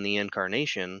believe in the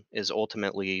incarnation, is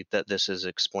ultimately that this is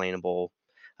explainable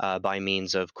by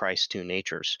means of Christ's two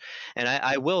natures. And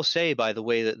I will say, by the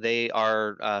way, that they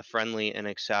are friendly and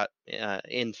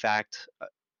in fact,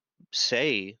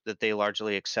 say that they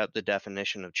largely accept the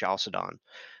definition of Chalcedon.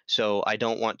 So I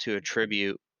don't want to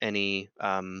attribute any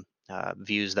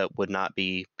views that would not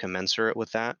be commensurate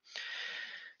with that.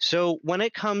 So when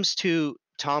it comes to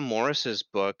Tom Morris's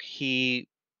book, he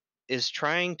is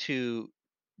trying to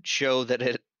show that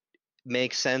it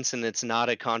makes sense and it's not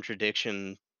a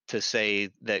contradiction to say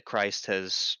that Christ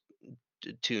has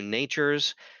two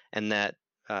natures, and that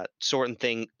certain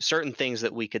things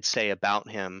that we could say about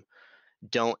him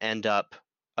don't end up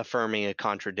affirming a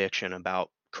contradiction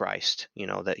about Christ,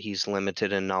 that he's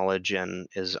limited in knowledge and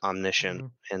is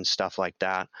omniscient and stuff like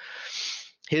that.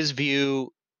 His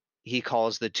view, he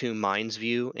calls the two minds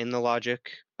view in the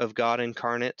logic of God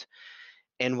incarnate.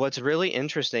 And what's really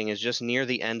interesting is just near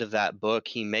the end of that book,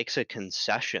 he makes a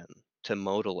concession to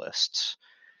modalists.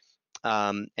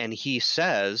 And he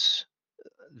says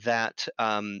that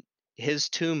his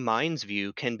two minds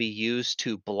view can be used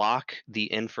to block the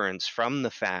inference from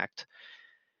the fact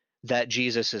that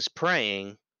Jesus is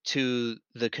praying to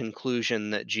the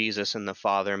conclusion that Jesus and the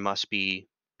Father must be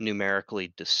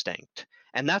numerically distinct.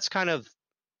 And that's kind of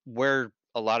where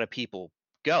a lot of people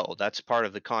go. That's part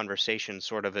of the conversation,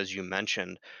 sort of as you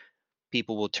mentioned.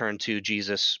 People will turn to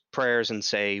Jesus' prayers and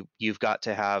say, you've got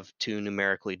to have two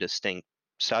numerically distinct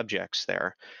subjects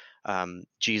there.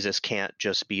 Jesus can't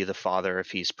just be the Father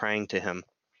if he's praying to him.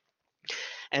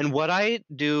 And what I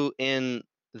do in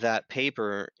that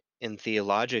paper in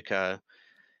Theologica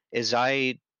is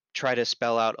I try to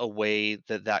spell out a way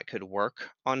that that could work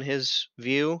on his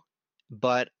view,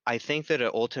 but I think that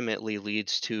it ultimately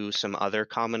leads to some other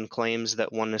common claims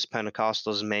that Oneness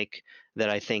Pentecostals make that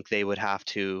I think they would have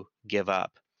to give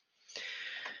up.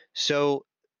 So,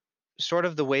 sort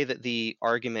of the way that the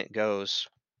argument goes,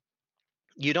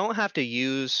 you don't have to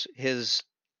use his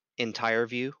entire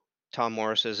view, Tom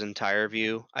Morris's entire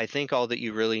view. I think all that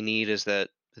you really need is that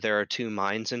there are two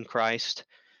minds in Christ.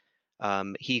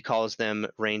 He calls them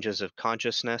ranges of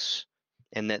consciousness,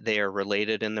 and that they are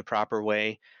related in the proper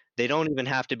way. They don't even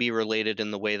have to be related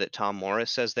in the way that Tom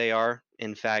Morris says they are.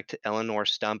 In fact, Eleanor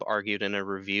Stump argued in a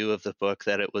review of the book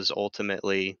that it was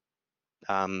ultimately,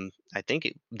 that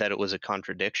it was a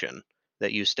contradiction,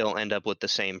 that you still end up with the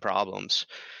same problems.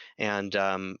 And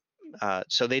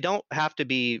so they don't have to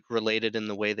be related in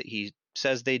the way that he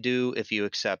says they do if you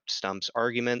accept Stump's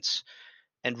arguments.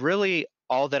 And really,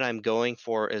 all that I'm going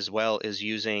for as well is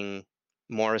using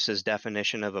Morris's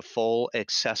definition of a full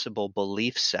accessible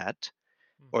belief set,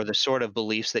 or the sort of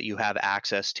beliefs that you have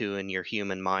access to in your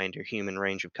human mind, your human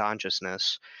range of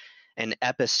consciousness, an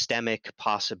epistemic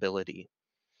possibility.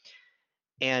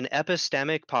 And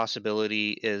epistemic possibility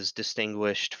is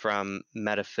distinguished from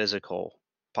metaphysical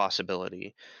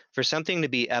possibility. For something to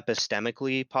be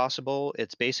epistemically possible,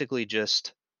 it's basically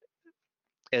just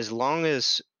as long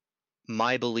as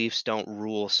my beliefs don't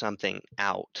rule something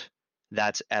out,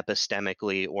 that's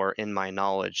epistemically, or in my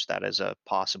knowledge, that is a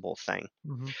possible thing.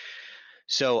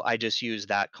 So I just use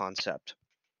that concept.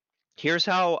 Here's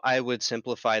how I would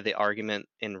simplify the argument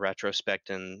in retrospect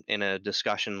and in a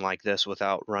discussion like this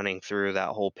without running through that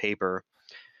whole paper.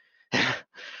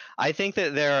 I think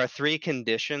that there are three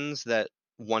conditions that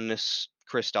oneness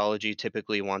Christology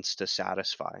typically wants to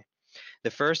satisfy.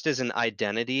 The first is an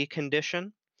identity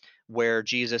condition, where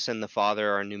Jesus and the Father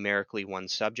are numerically one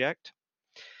subject.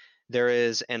 There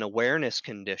is an awareness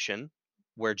condition,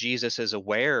 where Jesus is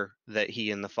aware that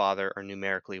he and the Father are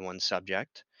numerically one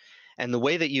subject. And the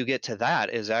way that you get to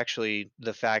that is actually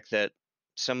the fact that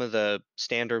some of the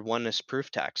standard oneness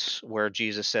proof texts, where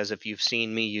Jesus says, if you've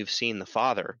seen me, you've seen the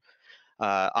Father.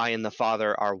 I and the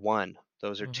Father are one.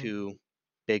 Those are two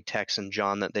big texts in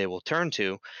John that they will turn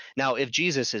to. Now, if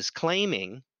Jesus is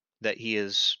claiming that he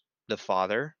is the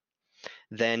Father,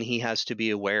 then he has to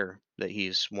be aware that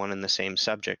he's one and the same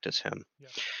subject as him. Yeah.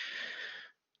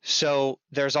 So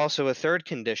there's also a third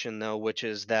condition, though, which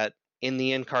is that in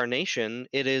the incarnation,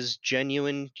 it is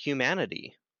genuine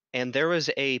humanity. And there was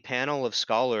a panel of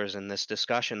scholars in this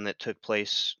discussion that took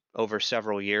place over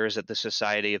several years at the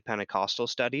Society of Pentecostal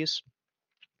Studies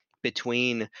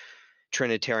between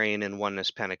Trinitarian and Oneness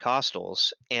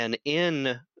Pentecostals. And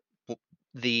in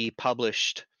the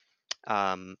published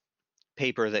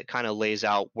paper that kind of lays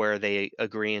out where they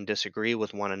agree and disagree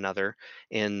with one another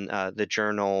in the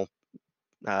journal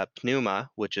Pneuma,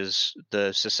 which is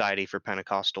the Society for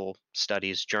Pentecostal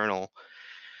Studies journal,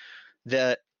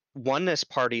 the Oneness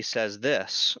Party says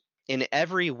this: in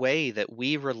every way that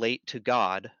we relate to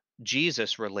God,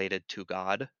 Jesus related to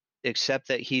God, except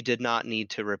that he did not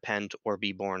need to repent or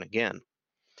be born again.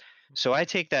 So I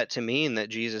take that to mean that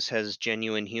Jesus has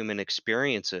genuine human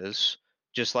experiences,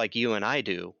 just like you and I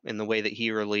do. In the way that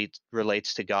he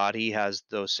relates to God, he has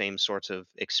those same sorts of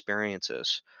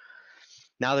experiences.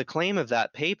 Now, the claim of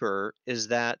that paper is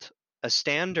that a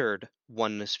standard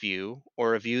oneness view,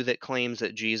 or a view that claims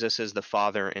that Jesus is the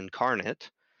Father incarnate,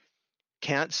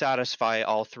 can't satisfy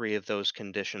all three of those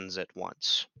conditions at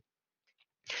once.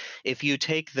 If you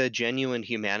take the genuine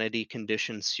humanity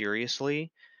condition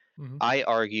seriously, I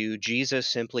argue Jesus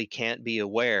simply can't be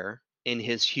aware in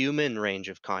his human range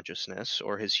of consciousness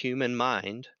or his human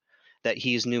mind that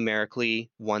he's numerically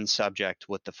one subject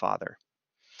with the Father.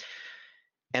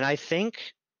 And I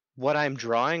think what I'm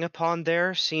drawing upon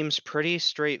there seems pretty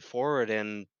straightforward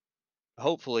and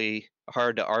hopefully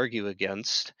hard to argue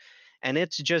against. And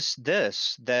it's just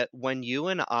this, that when you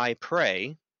and I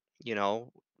pray, you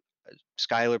know,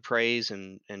 Skylar prays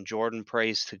and Jordan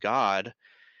prays to God,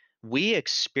 we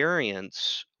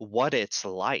experience what it's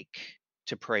like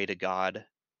to pray to God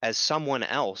as someone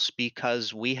else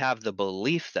because we have the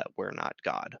belief that we're not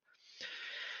God.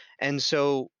 And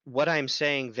so what I'm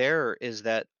saying there is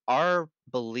that our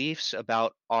beliefs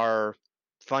about our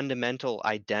fundamental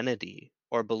identity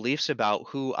or beliefs about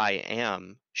who I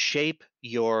am shape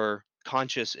your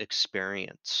conscious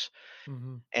experience.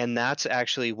 And that's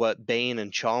actually what Bain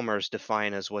and Chalmers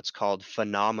define as what's called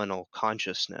phenomenal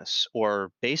consciousness,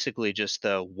 or basically just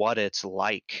the what it's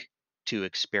like to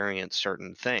experience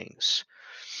certain things.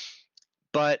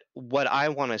 But what I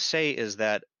want to say is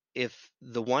that if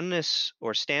the oneness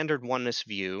or standard oneness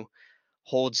view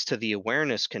holds to the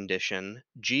awareness condition,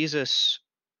 Jesus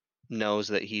knows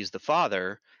that he's the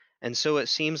Father, and so it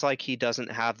seems like he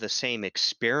doesn't have the same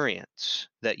experience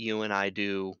that you and I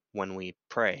do when we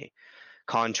pray,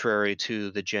 contrary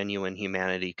to the genuine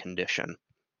humanity condition.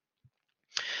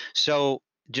 So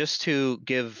just to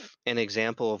give an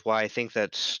example of why I think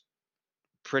that's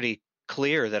pretty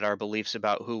clear that our beliefs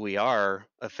about who we are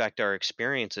affect our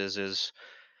experiences is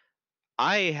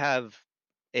I have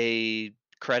a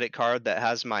credit card that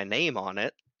has my name on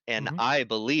it, and I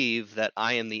believe that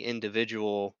I am the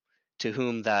individual to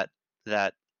whom that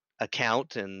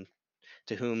account and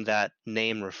to whom that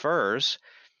name refers.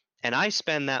 And I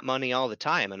spend that money all the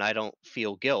time, and I don't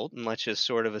feel guilt. And let's just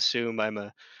sort of assume I'm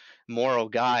a moral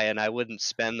guy and I wouldn't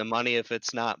spend the money if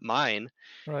it's not mine.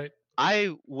 Right.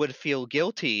 I would feel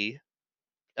guilty,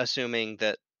 assuming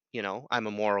that, I'm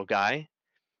a moral guy,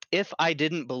 if I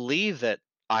didn't believe that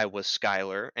I was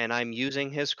Skylar and I'm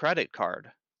using his credit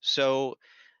card. So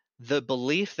the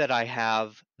belief that I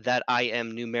have that I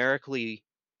am numerically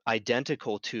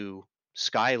identical to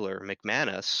Skylar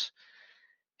McManus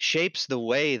shapes the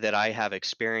way that I have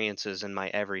experiences in my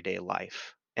everyday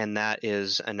life. And that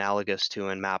is analogous to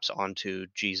and maps onto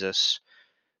Jesus'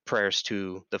 prayers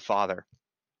to the Father.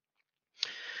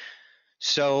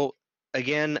 So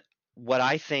again, what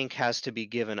I think has to be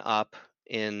given up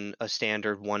in a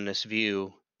standard oneness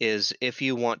view is if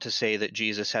you want to say that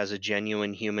Jesus has a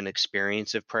genuine human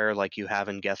experience of prayer like you have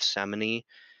in Gethsemane,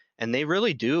 and they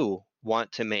really do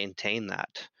want to maintain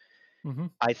that,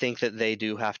 I think that they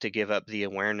do have to give up the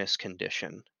awareness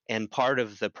condition. And part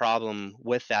of the problem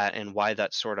with that and why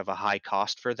that's sort of a high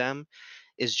cost for them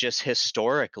is just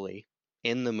historically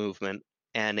in the movement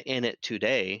and in it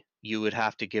today, you would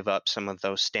have to give up some of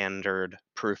those standard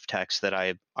proof texts that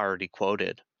I already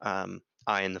quoted.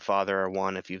 I and the Father are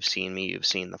one. If you've seen me, you've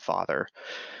seen the Father.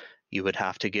 You would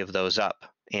have to give those up.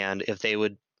 And if they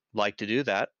would like to do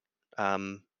that,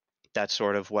 that's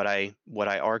sort of what I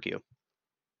argue.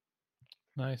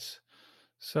 Nice.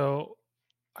 So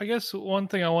I guess one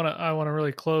thing I want to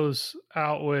really close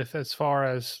out with, as far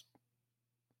as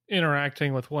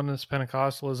interacting with Oneness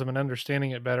Pentecostalism and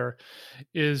understanding it better,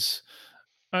 is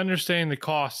understanding the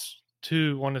costs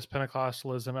to Oneness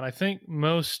Pentecostalism. And I think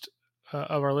most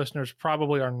of our listeners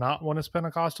probably are not Oneness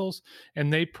Pentecostals,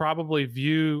 and they probably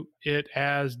view it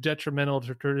as detrimental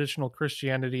to traditional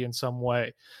Christianity in some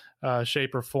way,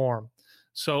 shape, or form.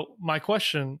 So my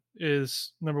question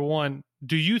is, number one,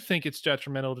 do you think it's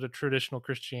detrimental to traditional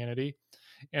Christianity?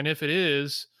 And if it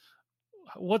is,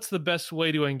 what's the best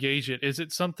way to engage it? Is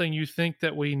it something you think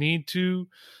that we need to,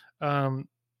 um,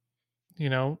 you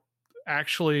know,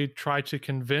 actually try to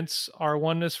convince our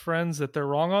oneness friends that they're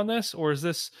wrong on this? Or is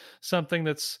this something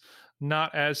that's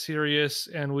not as serious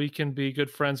and we can be good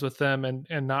friends with them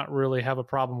and not really have a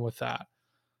problem with that?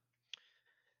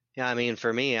 Yeah, I mean,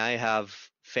 for me, I have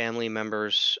family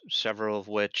members, several of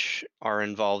which are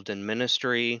involved in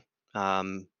ministry,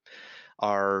 um,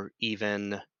 are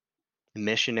even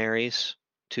missionaries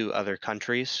to other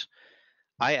countries.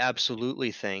 I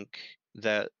absolutely think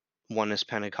that Oneness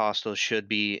Pentecostals should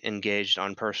be engaged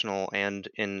on personal and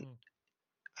in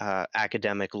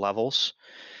academic levels.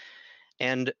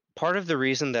 And part of the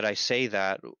reason that I say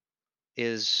that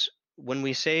is when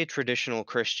we say traditional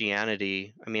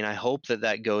Christianity, I mean, I hope that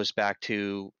that goes back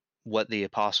to what the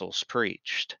apostles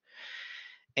preached.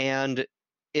 And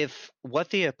if what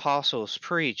the apostles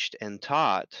preached and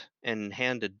taught and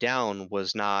handed down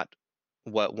was not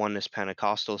what Oneness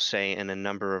Pentecostals say in a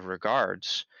number of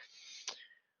regards,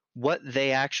 what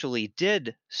they actually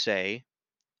did say,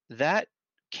 that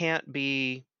can't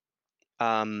be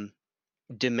um,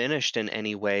 diminished in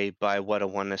any way by what a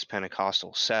Oneness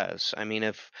Pentecostal says. I mean,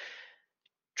 if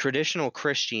traditional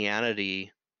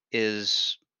Christianity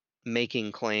is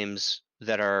making claims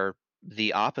that are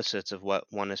the opposites of what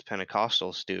Oneness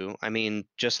Pentecostals do, I mean,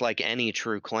 just like any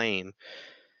true claim,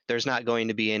 there's not going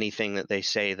to be anything that they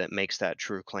say that makes that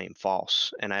true claim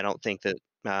false. And I don't think that,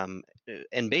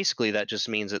 and basically that just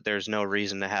means that there's no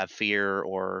reason to have fear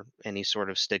or any sort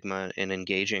of stigma in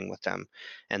engaging with them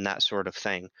and that sort of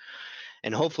thing.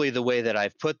 And hopefully the way that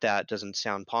I've put that doesn't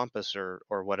sound pompous or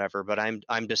whatever, but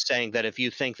I'm just saying that if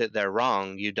you think that they're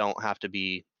wrong, you don't have to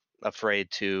be afraid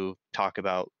to talk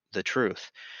about the truth.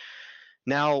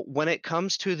 Now, when it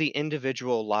comes to the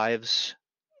individual lives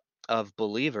of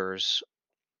believers,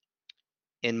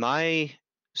 in my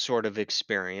sort of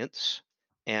experience,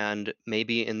 and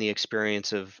maybe in the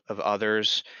experience of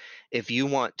others, if you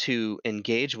want to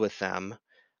engage with them,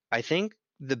 I think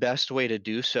the best way to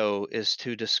do so is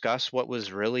to discuss what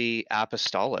was really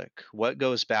apostolic, what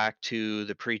goes back to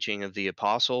the preaching of the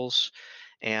apostles.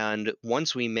 And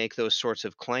once we make those sorts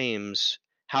of claims,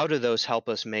 how do those help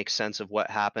us make sense of what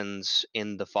happens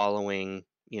in the following,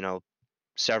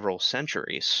 several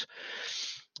centuries?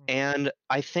 And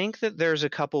I think that there's a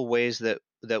couple ways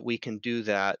that we can do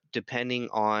that depending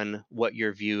on what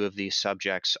your view of these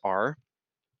subjects are.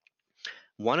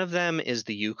 One of them is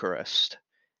the Eucharist.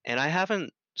 And I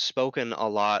haven't spoken a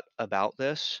lot about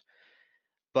this,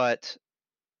 but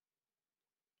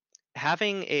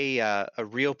having a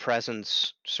real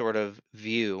presence sort of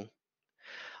view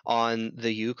on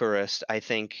the Eucharist, I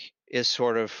think, is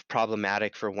sort of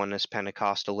problematic for Oneness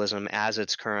Pentecostalism as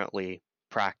it's currently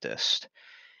practiced.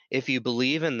 If you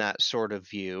believe in that sort of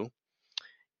view,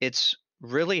 it's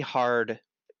really hard.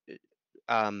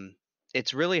 Um,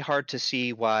 it's really hard to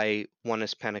see why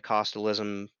Oneness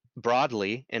Pentecostalism,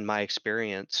 broadly, in my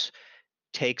experience,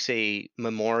 takes a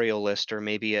memorialist or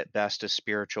maybe at best a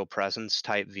spiritual presence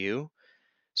type view.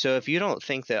 So if you don't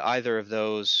think that either of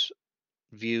those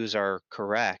views are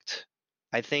correct,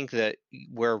 I think that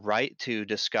we're right to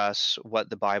discuss what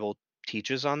the Bible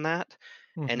teaches on that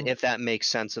and Mm-hmm. if that makes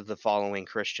sense of the following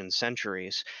Christian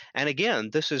centuries. And again,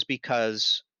 this is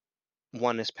because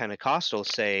Oneness Pentecostals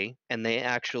say, and they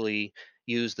actually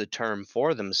use the term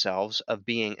for themselves of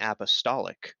being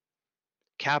apostolic.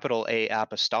 Capital A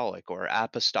apostolic or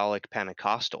apostolic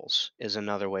Pentecostals is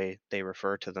another way they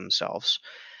refer to themselves.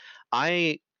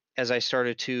 As I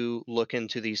started to look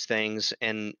into these things,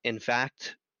 and in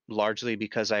fact, largely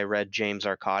because I read James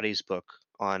Arcadi's book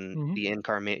on Mm-hmm.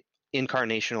 the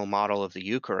incarnational model of the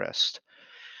Eucharist,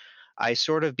 I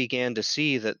sort of began to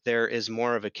see that there is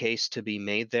more of a case to be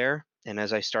made there. And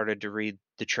as I started to read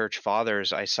the church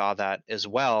fathers, I saw that as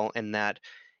well, and that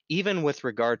even with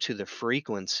regard to the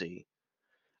frequency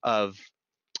of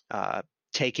uh,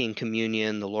 taking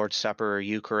communion, the Lord's Supper, or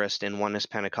Eucharist in Oneness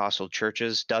Pentecostal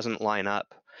churches doesn't line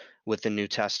up with the New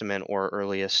Testament or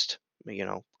earliest,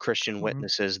 Christian Mm-hmm.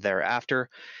 witnesses thereafter.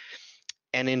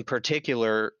 And in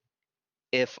particular,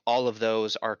 if all of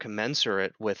those are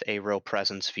commensurate with a real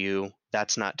presence view,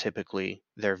 that's not typically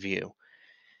their view,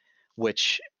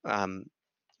 which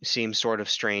seems sort of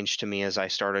strange to me as I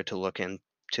started to look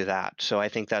into that. So I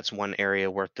think that's one area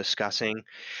worth discussing.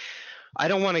 I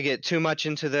don't want to get too much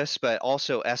into this, but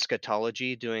also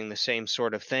eschatology doing the same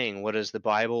sort of thing. What does the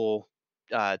Bible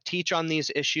teach on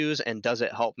these issues, and does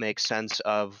it help make sense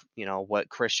of what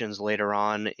Christians later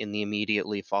on in the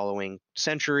immediately following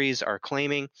centuries are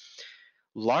claiming?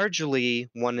 Largely,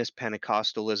 oneness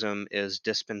Pentecostalism is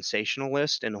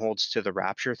dispensationalist and holds to the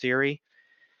rapture theory.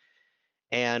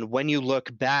 And when you look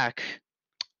back,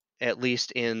 at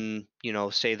least in,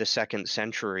 say the second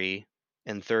century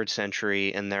and third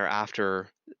century and thereafter,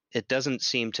 it doesn't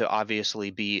seem to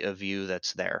obviously be a view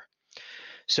that's there.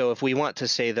 So if we want to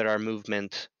say that our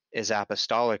movement is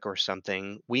apostolic or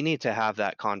something, we need to have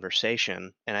that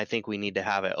conversation, and I think we need to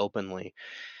have it openly.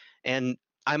 And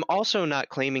I'm also not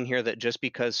claiming here that just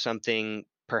because something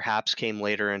perhaps came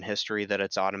later in history that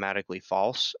it's automatically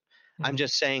false. I'm Hmm.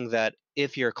 just saying that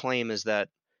if your claim is that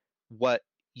what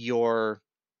your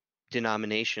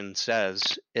denomination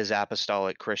says is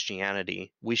apostolic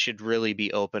Christianity, we should really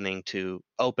be open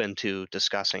to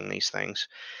discussing these things.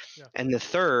 Yeah. And the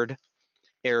third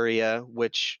area,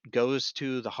 which goes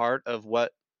to the heart of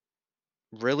what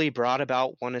really brought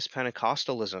about oneness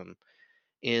Pentecostalism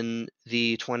in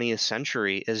the 20th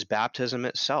century, is baptism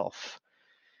itself.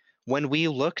 When we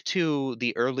look to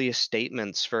the earliest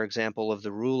statements, for example, of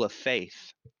the rule of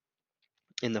faith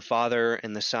in the Father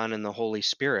and the Son and the Holy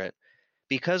Spirit,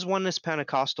 because oneness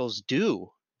Pentecostals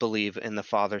do believe in the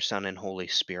Father, Son, and Holy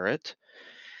Spirit,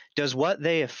 does what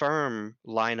they affirm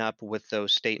line up with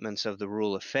those statements of the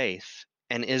rule of faith?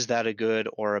 And is that a good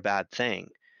or a bad thing?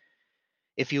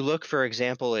 If you look, for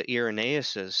example, at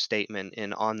Irenaeus' statement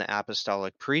in On the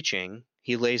Apostolic Preaching,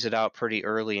 he lays it out pretty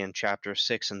early in chapter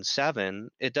 6 and 7.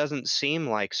 It doesn't seem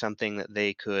like something that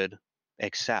they could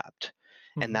accept.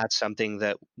 And Hmm. that's something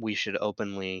that we should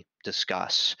openly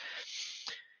discuss.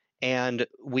 And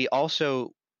we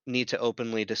also need to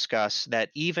openly discuss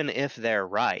that even if they're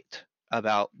right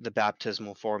about the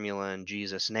baptismal formula in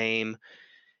Jesus' name,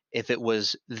 if it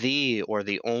was the or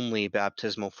the only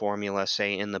baptismal formula,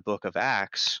 say in the book of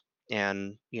Acts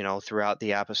and, throughout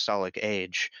the apostolic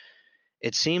age,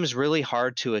 it seems really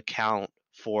hard to account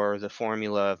for the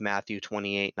formula of Matthew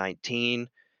 28:19,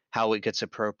 how it gets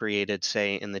appropriated,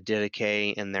 say, in the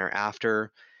Didache and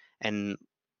thereafter. And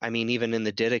I mean, even in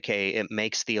the Didache, it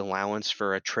makes the allowance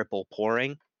for a triple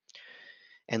pouring.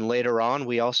 And later on,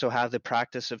 we also have the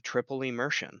practice of triple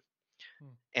immersion. Hmm.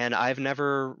 And I've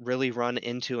never really run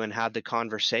into and had the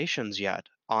conversations yet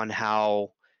on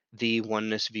how the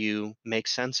oneness view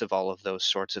makes sense of all of those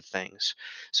sorts of things.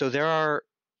 So there are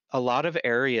a lot of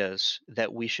areas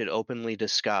that we should openly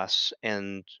discuss,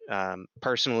 and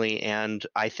personally, and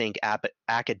I think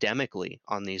academically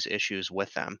on these issues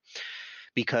with them.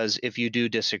 Because if you do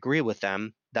disagree with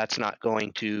them, that's not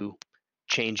going to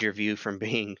change your view from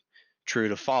being true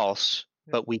to false,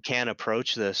 Yeah. but we can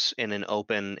approach this in an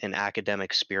open and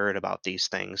academic spirit about these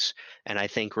things, and I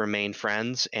think remain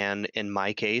friends, and in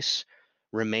my case,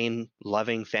 remain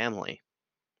loving family.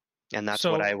 And that's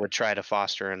what I So, would try to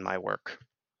foster in my work.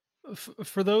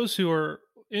 for those who are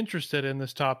interested in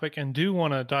this topic and do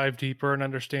want to dive deeper and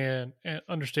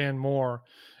understand more,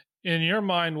 in your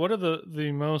mind, what are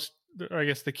the most, I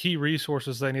guess, the key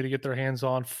resources they need to get their hands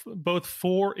on, both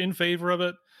for in favor of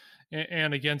it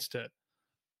and against it?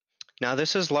 Now,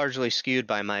 this is largely skewed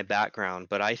by my background,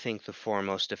 but I think the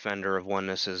foremost defender of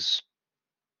oneness is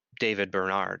David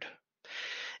Bernard.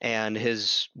 And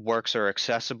his works are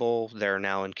accessible. They're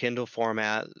now in Kindle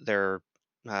format. They're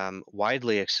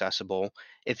widely accessible.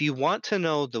 If you want to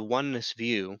know the oneness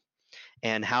view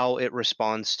and how it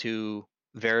responds to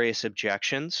various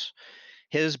objections,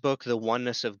 his book, The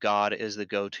Oneness of God, is the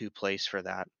go to place for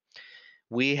that.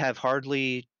 We have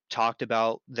hardly talked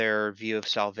about their view of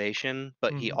salvation,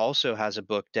 but he Hmm. also has a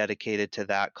book dedicated to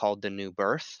that called The New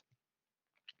Birth,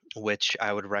 which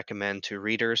I would recommend to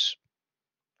readers.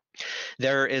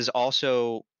 There is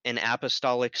also an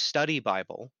apostolic study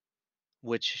Bible,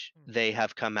 which they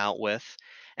have come out with.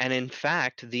 And in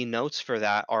fact, the notes for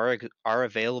that are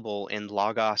available in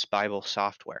Logos Bible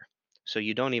software. So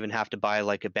you don't even have to buy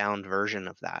like a bound version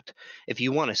of that. If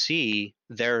you want to see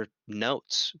their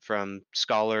notes from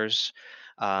scholars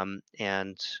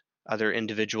and other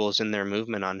individuals in their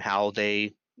movement on how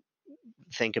they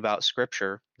think about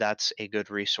Scripture, that's a good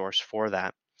resource for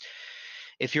that.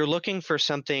 If you're looking for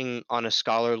something on a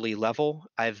scholarly level,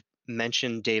 I've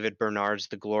mentioned David Bernard's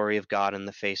The Glory of God in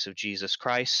the Face of Jesus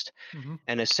Christ. Hmm.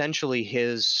 And essentially,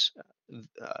 his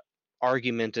uh,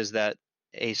 argument is that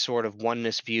a sort of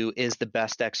oneness view is the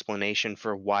best explanation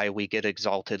for why we get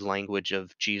exalted language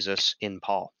of Jesus in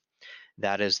Paul.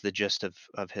 That is the gist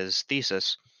of his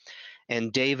thesis.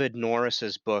 And David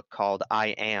Norris's book called I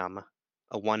Am,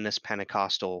 a Oneness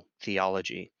Pentecostal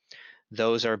Theology.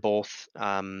 those are both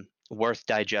worth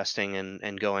digesting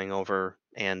and going over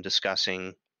and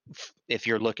discussing if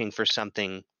you're looking for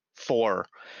something for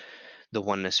the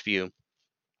oneness view.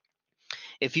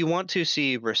 If you want to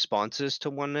see responses to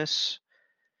oneness,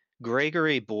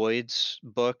 Gregory Boyd's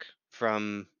book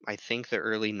from, I think, the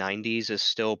early 90s is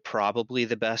still probably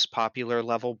the best popular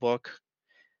level book.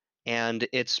 And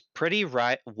it's pretty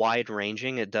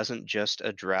wide-ranging. It doesn't just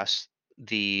address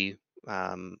the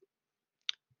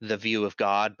view of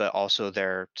God, but also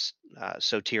their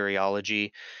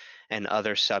soteriology and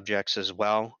other subjects as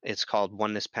well. It's called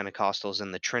Oneness, Pentecostalism,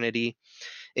 and the Trinity.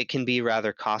 It can be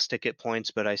rather caustic at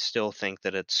points, but I still think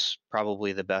that it's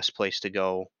probably the best place to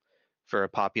go for a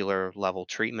popular level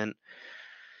treatment.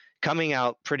 Coming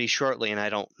out pretty shortly, and I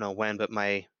don't know when, but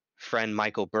my friend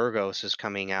Michael Burgos is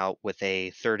coming out with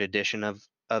a third edition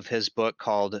of his book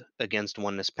called Against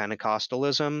Oneness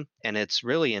Pentecostalism, and it's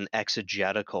really an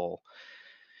exegetical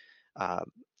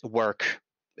work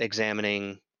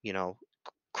examining,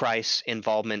 Christ's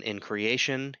involvement in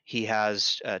creation. He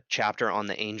has a chapter on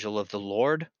the angel of the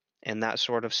Lord and that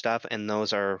sort of stuff, and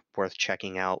those are worth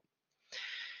checking out.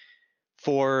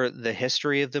 For the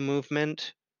history of the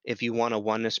movement, if you want a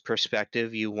oneness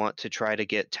perspective, you want to try to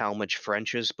get Talmage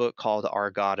French's book called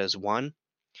Our God is One.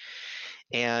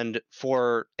 And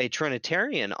for a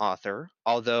Trinitarian author,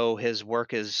 although his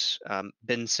work has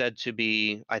been said to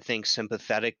be, I think,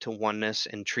 sympathetic to oneness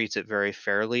and treats it very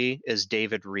fairly, is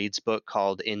David Reed's book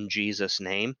called In Jesus'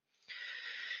 Name.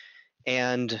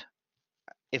 And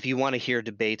if you want to hear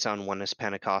debates on oneness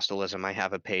Pentecostalism, I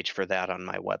have a page for that on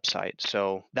my website.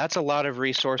 So that's a lot of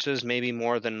resources, maybe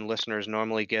more than listeners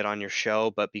normally get on your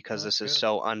show, but because this is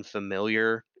so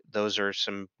unfamiliar, those are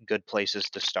some good places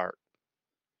to start.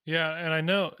 Yeah, and I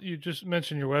know you just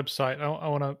mentioned your website.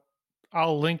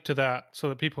 I'll link to that so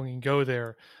that people can go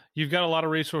there. You've got a lot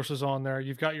of resources on there.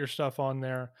 You've got your stuff on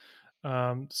there.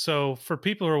 So for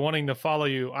people who are wanting to follow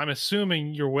you, I'm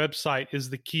assuming your website is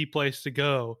the key place to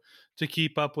go to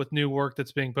keep up with new work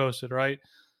that's being posted, right?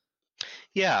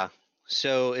 Yeah.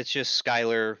 So it's just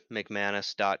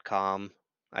SkylarMcManus.com.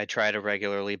 I try to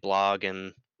regularly blog,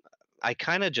 and I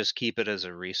kind of just keep it as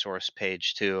a resource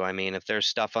page too. I mean, if there's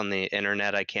stuff on the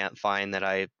internet I can't find that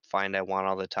I find I want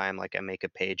all the time, like I make a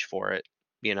page for it,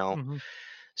 Mm-hmm.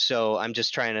 So I'm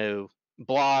just trying to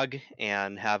blog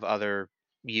and have other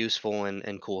useful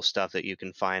and cool stuff that you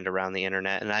can find around the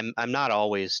internet. And I'm not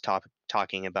always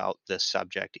talking about this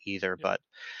subject either, but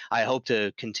I hope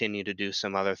to continue to do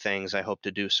some other things. I hope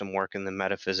to do some work in the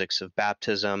metaphysics of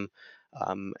baptism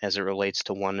as it relates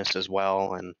to oneness as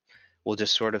well. And we'll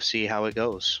just sort of see how it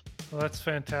goes. Well, that's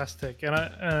fantastic.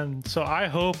 And so I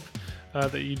hope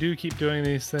that you do keep doing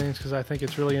these things, because I think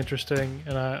it's really interesting,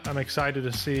 and I'm excited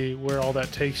to see where all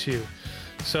that takes you.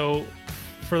 So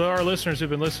for our listeners who've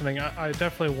been listening, I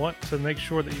definitely want to make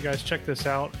sure that you guys check this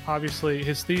out. Obviously,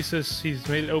 his thesis, he's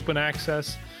made it open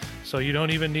access, so you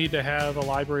don't even need to have a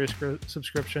library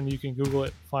subscription. You can Google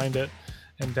it, find it,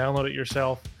 and download it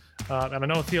yourself. And I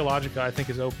know Theologica, I think,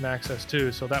 is open access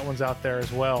too, so that one's out there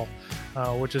as well,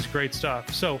 which is great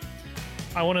stuff. So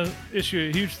I want to issue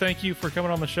a huge thank you for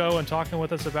coming on the show and talking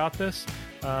with us about this.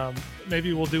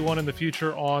 Maybe we'll do one in the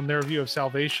future on their view of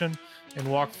salvation and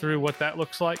walk through what that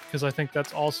looks like, because I think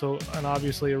that's also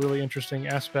obviously a really interesting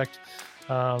aspect.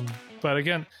 But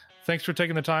again, thanks for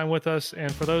taking the time with us.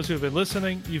 And for those who have been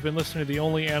listening, you've been listening to the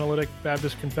only analytic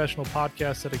Baptist confessional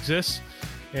podcast that exists.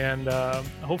 And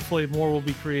hopefully more will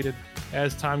be created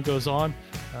as time goes on.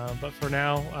 But for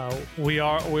now, we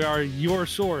are your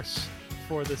source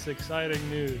for this exciting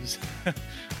news.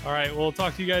 All right, we'll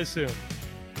talk to you guys soon.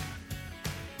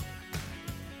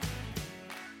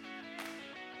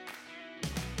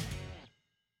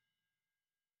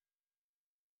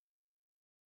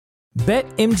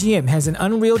 BetMGM has an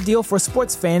unreal deal for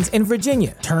sports fans in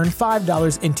Virginia. Turn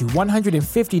 $5 into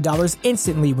 $150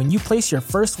 instantly when you place your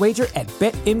first wager at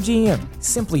BetMGM.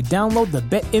 Simply download the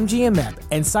BetMGM app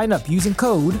and sign up using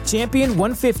code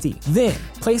Champion150. Then,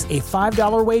 place a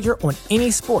 $5 wager on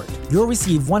any sport. You'll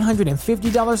receive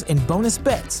 $150 in bonus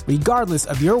bets, regardless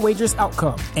of your wager's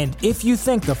outcome. And if you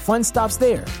think the fun stops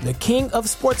there, the king of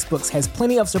sportsbooks has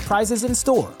plenty of surprises in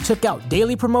store. Check out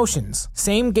daily promotions,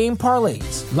 same-game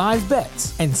parlays, live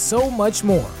bets, and so much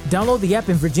more. Download the app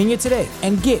in Virginia today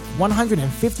and get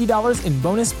 $150 in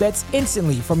bonus bets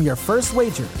instantly from your first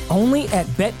wager. Only at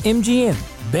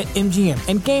BetMGM. BetMGM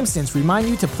and GameSense remind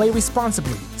you to play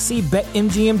responsibly. See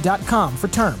BetMGM.com for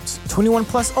terms. 21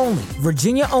 plus only.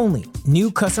 Virginia only. New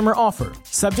customer offer.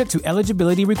 Subject to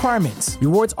eligibility requirements.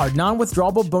 Rewards are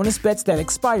non-withdrawable bonus bets that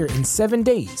expire in 7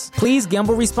 days. Please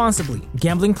gamble responsibly.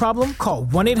 Gambling problem? Call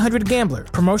 1-800-GAMBLER.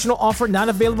 Promotional offer not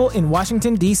available in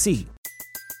Washington, D.C.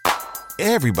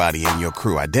 Everybody in your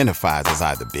crew identifies as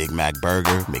either Big Mac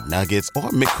Burger, McNuggets, or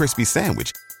McCrispy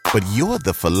Sandwich. But you're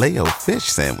the Filet-O-Fish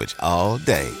Sandwich all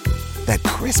day. That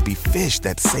crispy fish,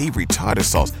 that savory tartar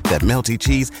sauce, that melty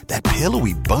cheese, that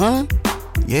pillowy bun.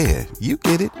 Yeah, you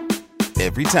get it.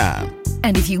 Every time.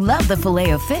 And if you love the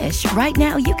Filet-O-Fish, right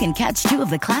now you can catch two of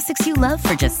the classics you love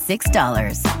for just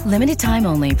 $6. Limited time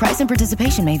only. Price and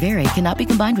participation may vary. Cannot be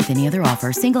combined with any other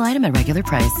offer. Single item at regular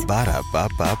price.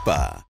 Ba-da-ba-ba-ba.